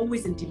person is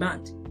always in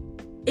demand.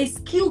 A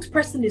skilled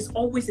person is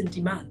always in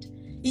demand.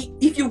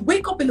 If you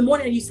wake up in the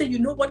morning and you say, you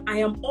know what, I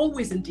am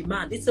always in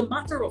demand, it's a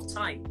matter of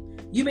time.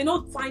 You may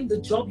not find the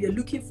job you're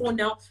looking for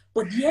now,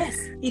 but yes,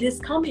 it is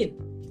coming.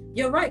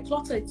 You're right,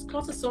 it's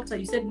Clotter Sotter.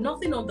 You said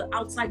nothing on the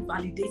outside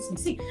validates me.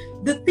 See,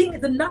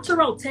 the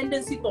natural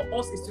tendency for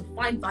us is to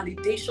find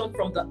validation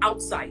from the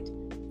outside.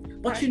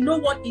 But you know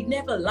what? It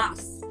never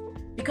lasts.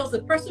 Because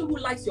the person who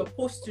likes your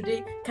post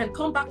today can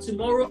come back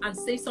tomorrow and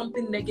say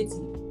something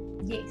negative.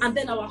 Yes. And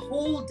then our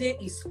whole day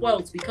is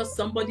spoiled because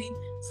somebody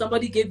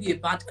gave you a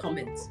bad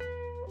comment.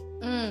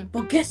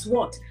 But guess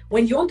what?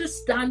 When you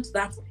understand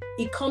that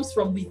it comes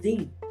from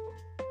within,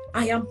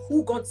 I am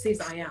who God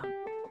says I am.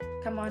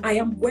 Come on. I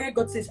am where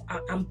God says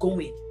I'm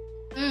going.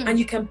 And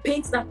you can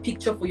paint that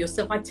picture for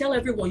yourself. I tell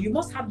everyone, you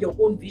must have your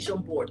own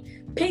vision board.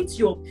 Paint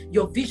your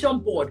vision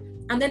board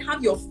and then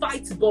have your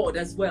fight board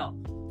as well.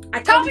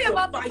 Tell me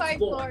about the fight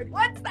board.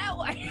 What's that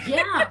one?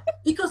 Yeah,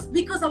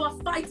 because our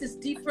fight is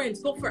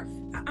different. Go for it.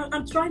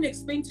 I'm trying to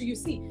explain to you.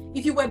 See,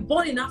 if you were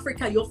born in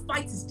Africa, your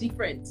fight is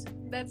different.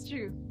 That's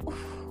true.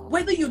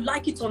 Whether you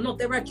like it or not,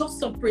 there are just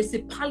some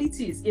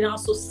principalities in our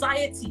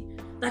society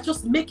that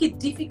just make it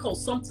difficult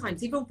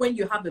sometimes, even when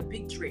you have a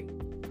victory.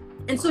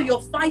 And so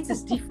your fight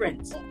is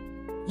different.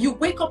 You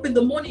wake up in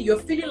the morning, you're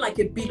feeling like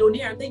a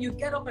billionaire, and then you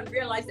get up and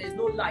realize there's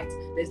no light,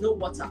 there's no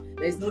water,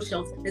 there's no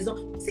shelter,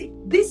 See,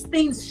 these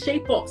things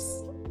shape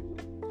us.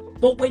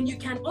 But when you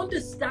can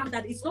understand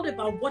that it's not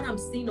about what I'm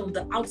seeing on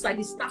the outside,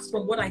 it starts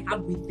from what I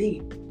have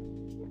within,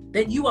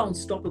 then you are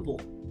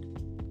unstoppable.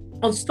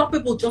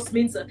 Unstoppable just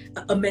means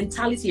a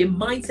mentality, a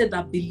mindset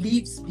that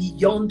believes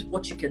beyond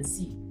what you can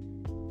see.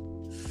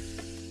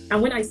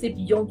 And when I say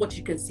beyond what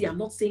you can see, I'm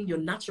not saying your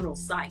natural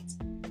sight.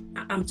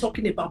 I'm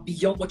talking about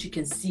beyond what you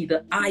can see,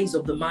 the eyes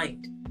of the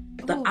mind.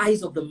 The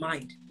eyes of the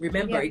mind.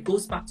 Remember, it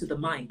goes back to the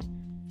mind.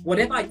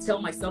 Whatever I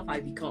tell myself, I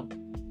become.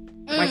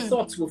 My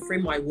thoughts will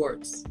frame my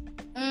words.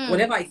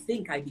 Whatever I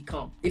think, I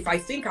become. If I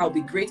think I'll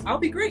be great, I'll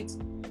be great.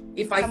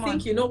 If I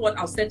think, you know what,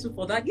 I'll settle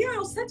for that,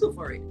 I'll settle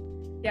for it.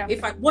 Yeah.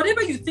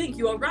 Whatever you think,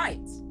 you are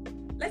right.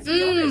 Let's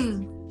be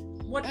honest.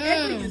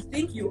 Whatever you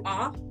think you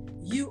are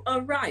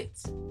right.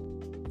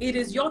 It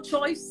is your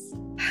choice.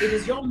 It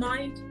is your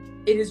mind.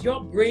 It is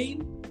your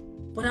brain.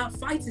 But our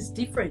fight is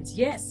different.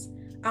 Yes.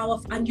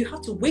 And you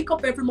have to wake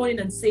up every morning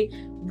and say,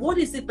 what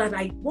is it that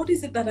I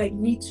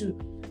need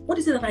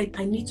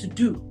to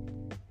do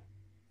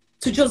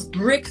to just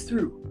break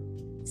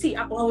through? See,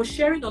 I was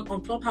sharing on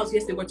Clubhouse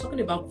yesterday, we're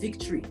talking about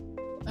victory,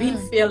 being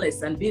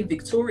fearless and being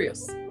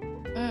victorious.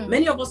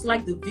 Many of us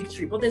like the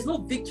victory, but there's no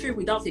victory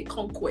without a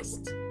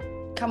conquest.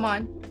 Come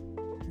on.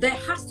 There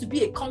has to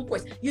be a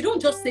conquest. You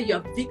don't just say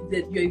you're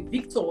a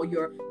victor or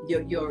you're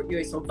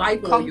a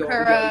survivor or you're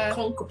a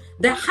conqueror.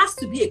 There has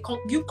to be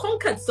you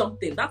conquered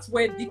something. That's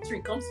where victory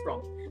comes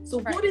from. So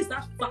what is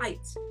that fight?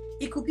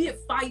 It could be a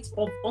fight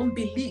of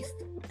unbelief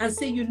and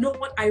say, you know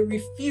what? I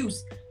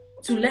refuse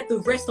to let the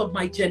rest of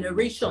my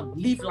generation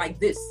live like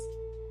this.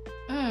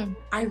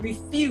 I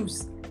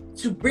refuse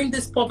to bring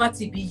this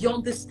poverty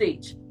beyond this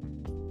stage.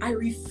 I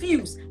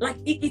refuse. Like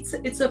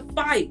it's a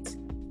fight.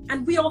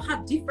 And we all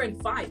have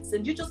different fights,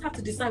 and you just have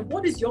to decide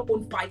what is your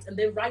own fight and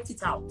then write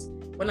it out.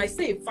 When I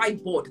say a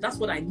fight board, that's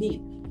what I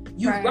mean.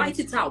 You write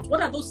it out.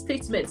 What are those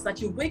statements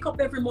that you wake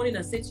up every morning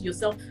and say to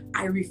yourself,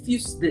 I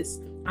refuse this,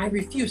 I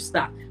refuse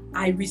that,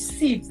 I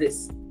receive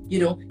this. You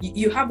know,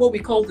 you have what we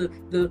call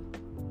the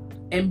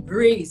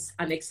embrace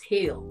and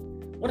exhale.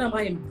 What am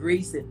I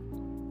embracing?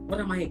 What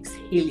am I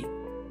exhaling?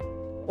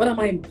 What am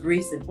I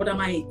embracing? What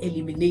am I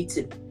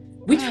eliminating?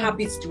 Which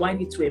habits do I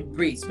need to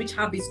embrace? Which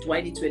habits do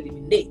I need to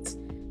eliminate?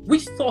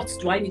 Which thoughts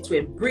do I need to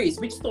embrace?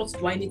 Which thoughts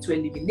do I need to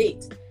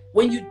eliminate?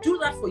 When you do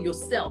that for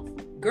yourself,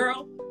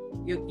 girl,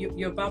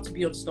 you're about to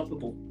be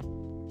unstoppable.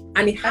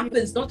 And it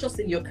happens not just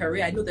in your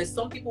career. I know there's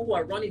some people who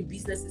are running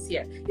businesses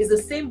here. It's the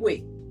same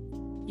way.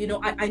 You know,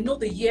 I know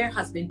the year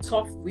has been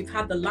tough. We've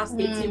had the last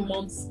 18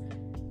 months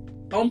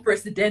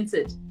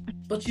unprecedented.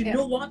 But you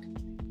know what?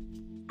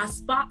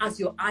 As far as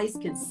your eyes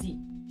can see,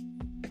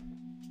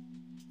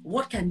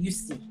 what can you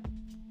see?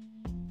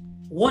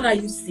 What are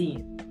you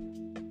seeing?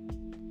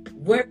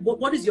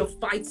 What is your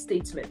fight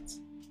statement?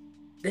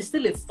 There's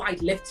still a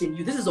fight left in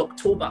you. This is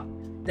October.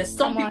 There's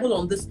some people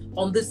on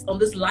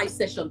this live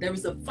session. There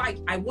is a fight.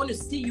 I want to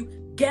see you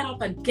get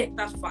up and get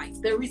that fight.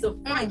 There is a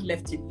fight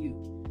left in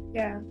you.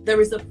 Yeah.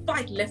 There is a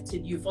fight left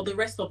in you for the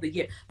rest of the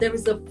year. There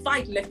is a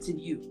fight left in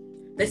you.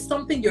 There's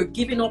something you're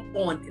giving up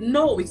on.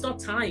 No, it's not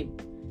time.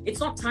 It's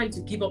not time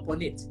to give up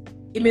on it.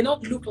 It may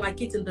not look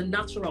like it in the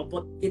natural,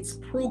 but it's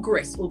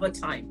progress over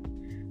time.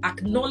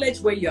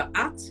 Acknowledge where you're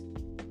at.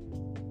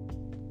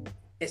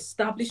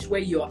 Establish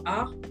where you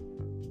are,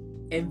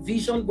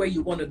 envision where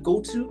you want to go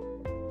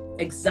to,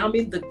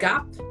 examine the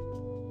gap,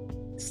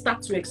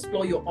 start to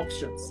explore your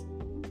options.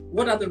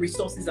 What are the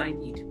resources I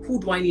need? Who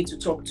do I need to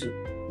talk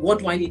to? What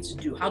do I need to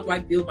do? How do I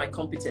build my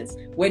competence?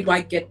 Where do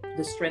I get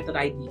the strength that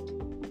I need?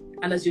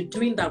 And as you're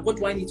doing that, what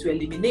do I need to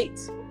eliminate?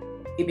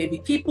 It may be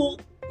people,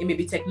 it may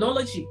be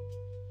technology,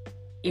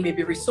 it may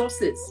be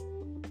resources,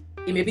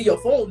 it may be your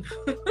phone,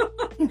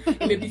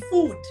 it may be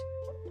food.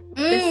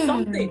 There's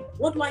something.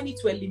 What do I need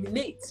to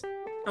eliminate?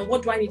 And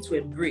what do I need to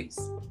embrace?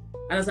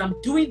 And as I'm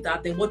doing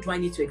that, then what do I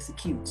need to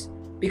execute?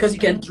 Because you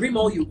can dream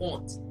all you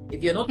want.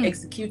 If you're not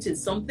executing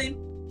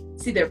something,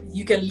 see there,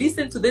 you can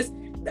listen to this.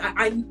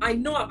 I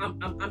know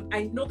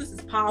I know this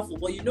is powerful,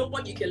 but you know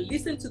what? You can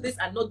listen to this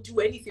and not do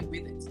anything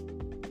with it.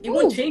 It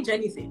won't change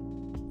anything.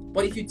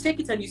 But if you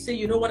take it and you say,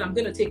 you know what, I'm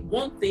going to take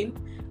one thing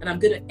and I'm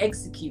going to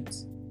execute.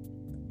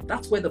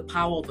 That's where the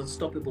power of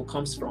unstoppable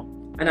comes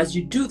from. And as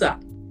you do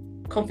that,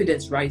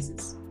 confidence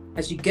rises.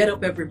 As you get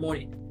up every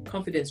morning,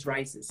 confidence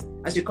rises.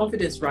 As your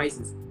confidence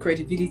rises,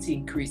 credibility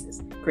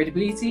increases.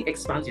 Credibility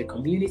expands your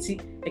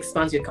community,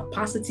 expands your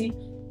capacity,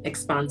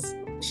 expands,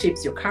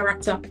 shapes your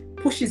character,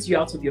 pushes you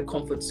out of your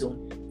comfort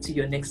zone to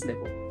your next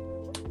level.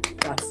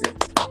 That's it.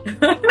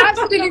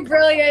 Absolutely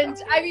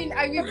brilliant. I mean,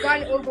 we've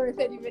gone over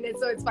 30 minutes,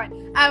 so it's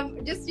fine.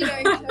 Just, in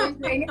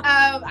closing,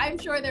 I'm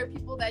sure there are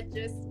people that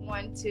just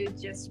want to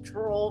just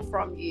draw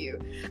from you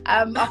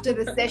after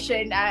the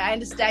session. I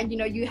understand,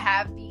 you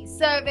have these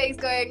surveys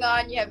going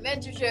on, you have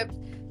mentorship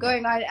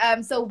going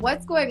on. So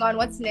what's going on?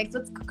 What's next?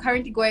 What's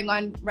currently going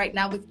on right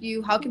now with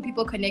you? How can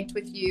people connect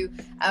with you?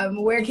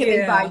 Where can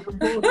they buy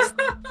your books?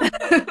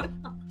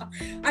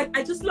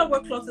 I just love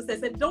what Claudia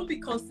said. Don't be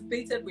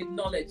constipated with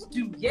knowledge.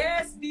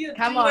 Yes, be a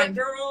Come doer, on,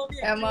 girl. Be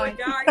a come doer, on,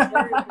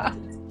 guy.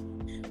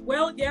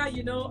 Well, yeah,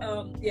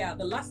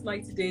 the last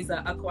 90 days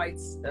are quite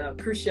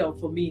crucial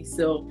for me.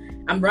 So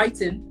I'm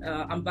writing.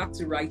 I'm back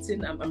to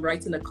writing. I'm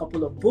writing a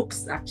couple of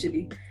books,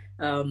 actually,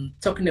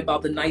 talking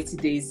about the 90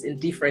 days in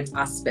different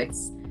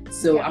aspects.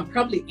 So I'm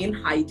probably in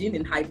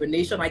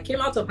hibernation. I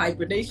came out of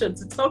hibernation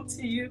to talk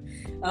to you.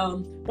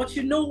 But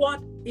you know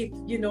what? If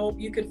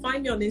you can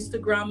find me on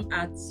Instagram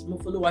at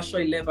Mofoluwaso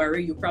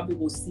Ilevbare. You probably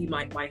will see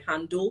my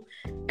handle.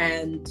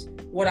 And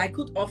what I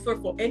could offer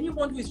for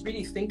anyone who is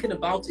really thinking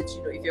about it,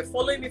 if you're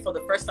following me for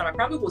the first time, I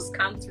probably will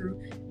scan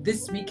through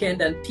this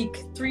weekend and pick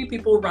 3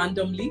 people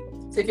randomly.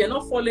 So if you're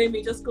not following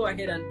me, just go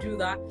ahead and do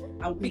that.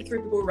 I'll pick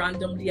 3 people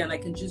randomly and I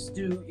can just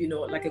do,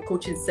 like a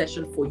coaching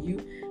session for you.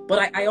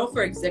 But I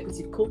offer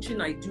executive coaching.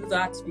 I do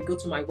that. If you go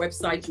to my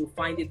website, you'll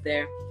find it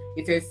there.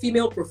 If you're a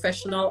female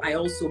professional, I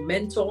also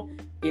mentor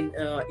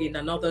in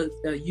another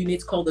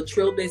unit called the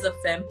Trailblazer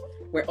Femme.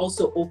 We're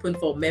also open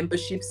for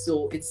membership,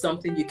 so it's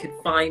something you can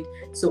find.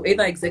 So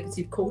either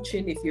executive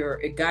coaching, if you're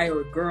a guy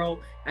or a girl,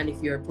 and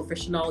if you're a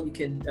professional, you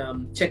can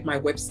check my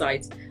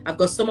website. I've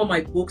got some of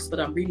my books, but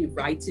I'm really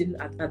writing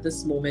at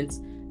this moment.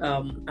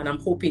 And I'm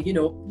hoping,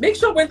 make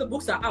sure when the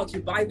books are out, you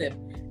buy them.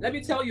 Let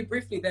me tell you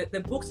briefly that the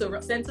books are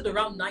centered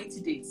around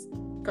 90 days.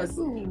 Because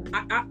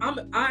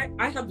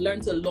I have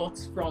learned a lot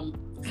from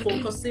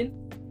focusing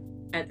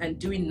and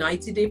doing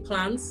 90-day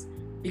plans.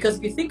 Because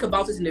if you think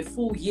about it in a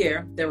full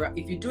year,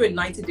 if you do a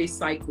 90-day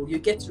cycle, you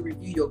get to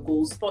review your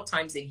goals 4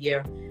 times a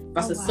year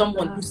versus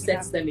someone who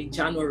sets them in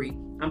January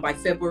and by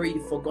February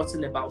you've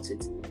forgotten about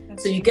it.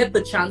 So you get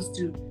the chance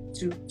to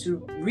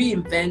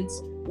reinvent.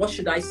 What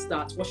should I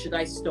start? What should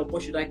I stop?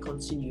 What should I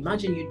continue?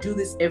 Imagine you do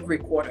this every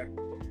quarter.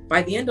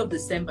 By the end of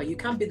December, you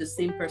can't be the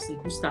same person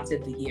who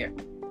started the year.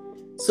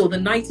 So the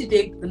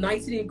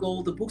 90-day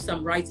goal, the books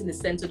I'm writing is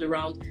centered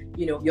around,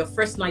 your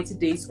first 90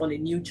 days on a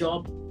new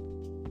job,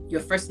 your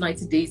first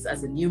 90 days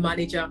as a new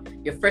manager,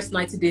 your first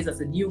 90 days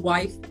as a new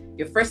wife,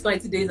 your first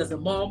 90 days as a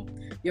mom,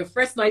 your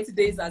first 90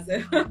 days as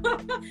a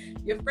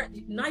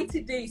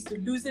 90 days to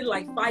losing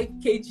like 5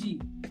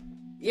 kg.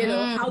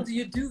 How do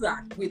you do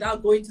that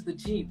without going to the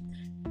gym?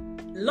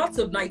 Lots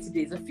of 90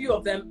 days. A few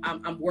of them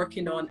I'm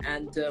working on,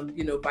 and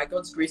by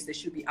God's grace, they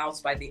should be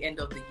out by the end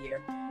of the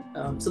year.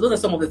 So those are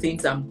some of the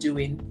things I'm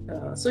doing.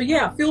 So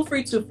yeah, feel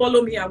free to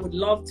follow me. I would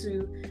love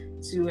to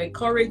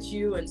encourage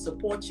you and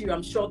support you.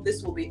 I'm sure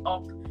this will be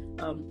up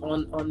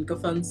on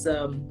Gofaone's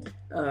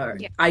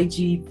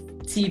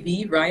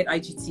IGTV, right?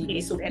 IGTV.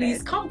 Yes, so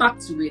please come back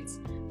to it.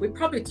 We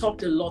probably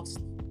talked a lot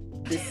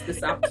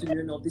this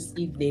afternoon or this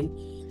evening.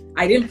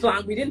 We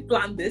didn't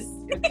plan this,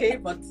 okay?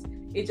 But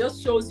it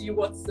just shows you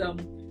what's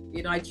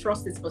I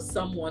trust it's for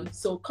someone.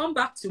 So come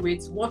back to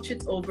it, watch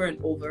it over and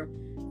over.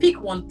 Pick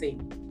one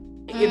thing.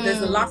 If there's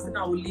the last thing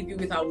I will leave you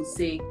with, I would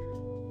say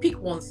pick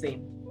one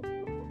thing.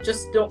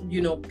 Just don't,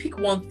 pick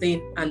one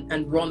thing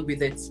and run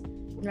with it.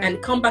 Right.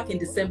 And come back in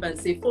December and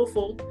say,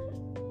 Fofo,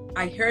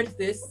 I heard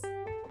this,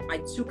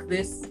 I took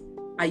this,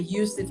 I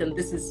used it, and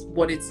this is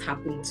what it's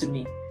happened to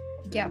me.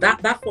 Yeah.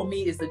 That for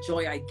me is the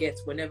joy I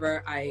get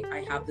whenever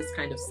I have this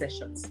kind of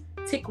sessions.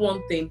 Take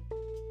one thing,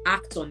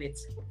 act on it,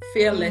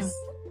 fearless,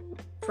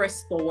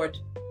 press forward,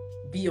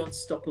 be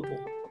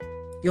unstoppable.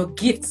 Your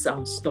gifts are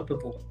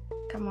unstoppable.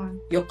 Come on.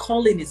 Your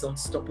calling is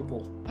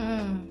unstoppable.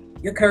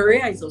 Your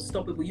career is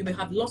unstoppable. You may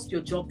have lost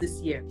your job this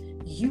year.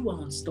 You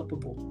are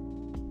unstoppable.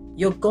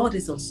 Your God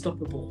is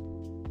unstoppable.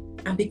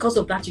 And because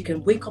of that, you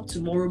can wake up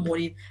tomorrow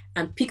morning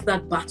and pick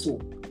that battle.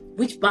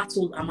 Which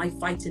battle am I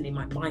fighting in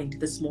my mind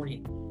this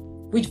morning?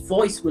 Which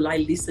voice will I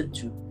listen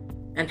to?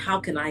 And how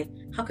can I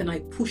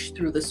push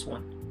through this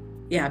one?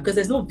 Yeah, because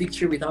there's no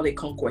victory without a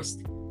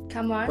conquest.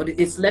 Come on. But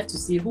it's left to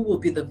see who will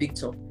be the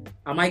victor.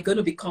 Am I going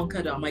to be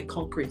conquered, or am I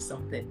conquering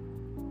something?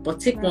 But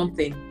take one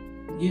thing,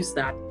 use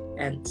that,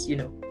 and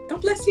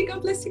God bless you,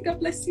 God bless you, God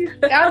bless you.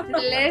 God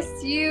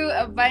bless you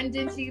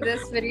abundantly.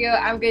 This video,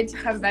 I'm going to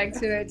come back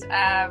to it.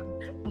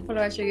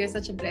 Mofoluwaso, you're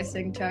such a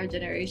blessing to our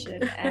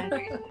generation. And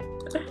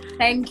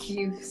thank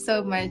you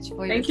so much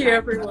for your time. Thank you,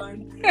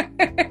 everyone.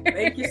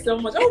 Thank you so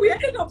much. Oh, we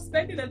ended up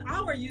spending an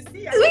hour, you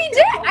see. We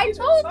did. I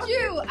told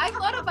you. I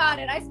thought about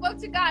it. I spoke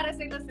to God. I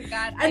said, listen,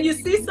 God. And you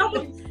see, some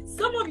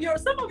of your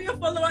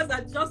followers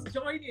are just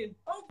joining.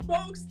 Oh,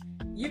 folks,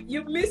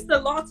 you missed a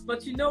lot,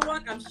 but you know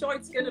what? I'm sure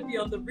it's going to be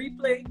on the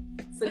replay.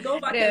 So go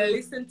back and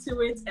listen to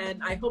it.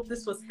 And I hope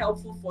this was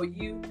helpful for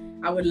you.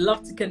 I would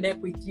love to connect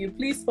with you.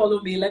 Please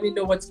follow me. Let me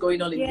know what's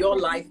going on in your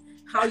life,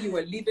 how you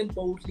are living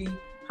boldly,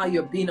 how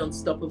you're being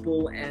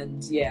unstoppable.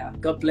 And yeah,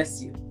 God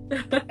bless you.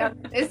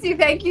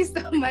 Thank you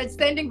so much.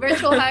 Sending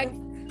virtual hugs.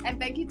 And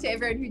thank you to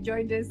everyone who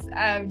joined us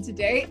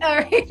today. All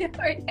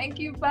right. Thank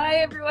you. Bye,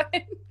 everyone.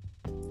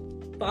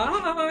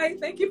 Bye.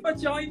 Thank you for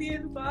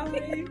joining.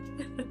 Bye.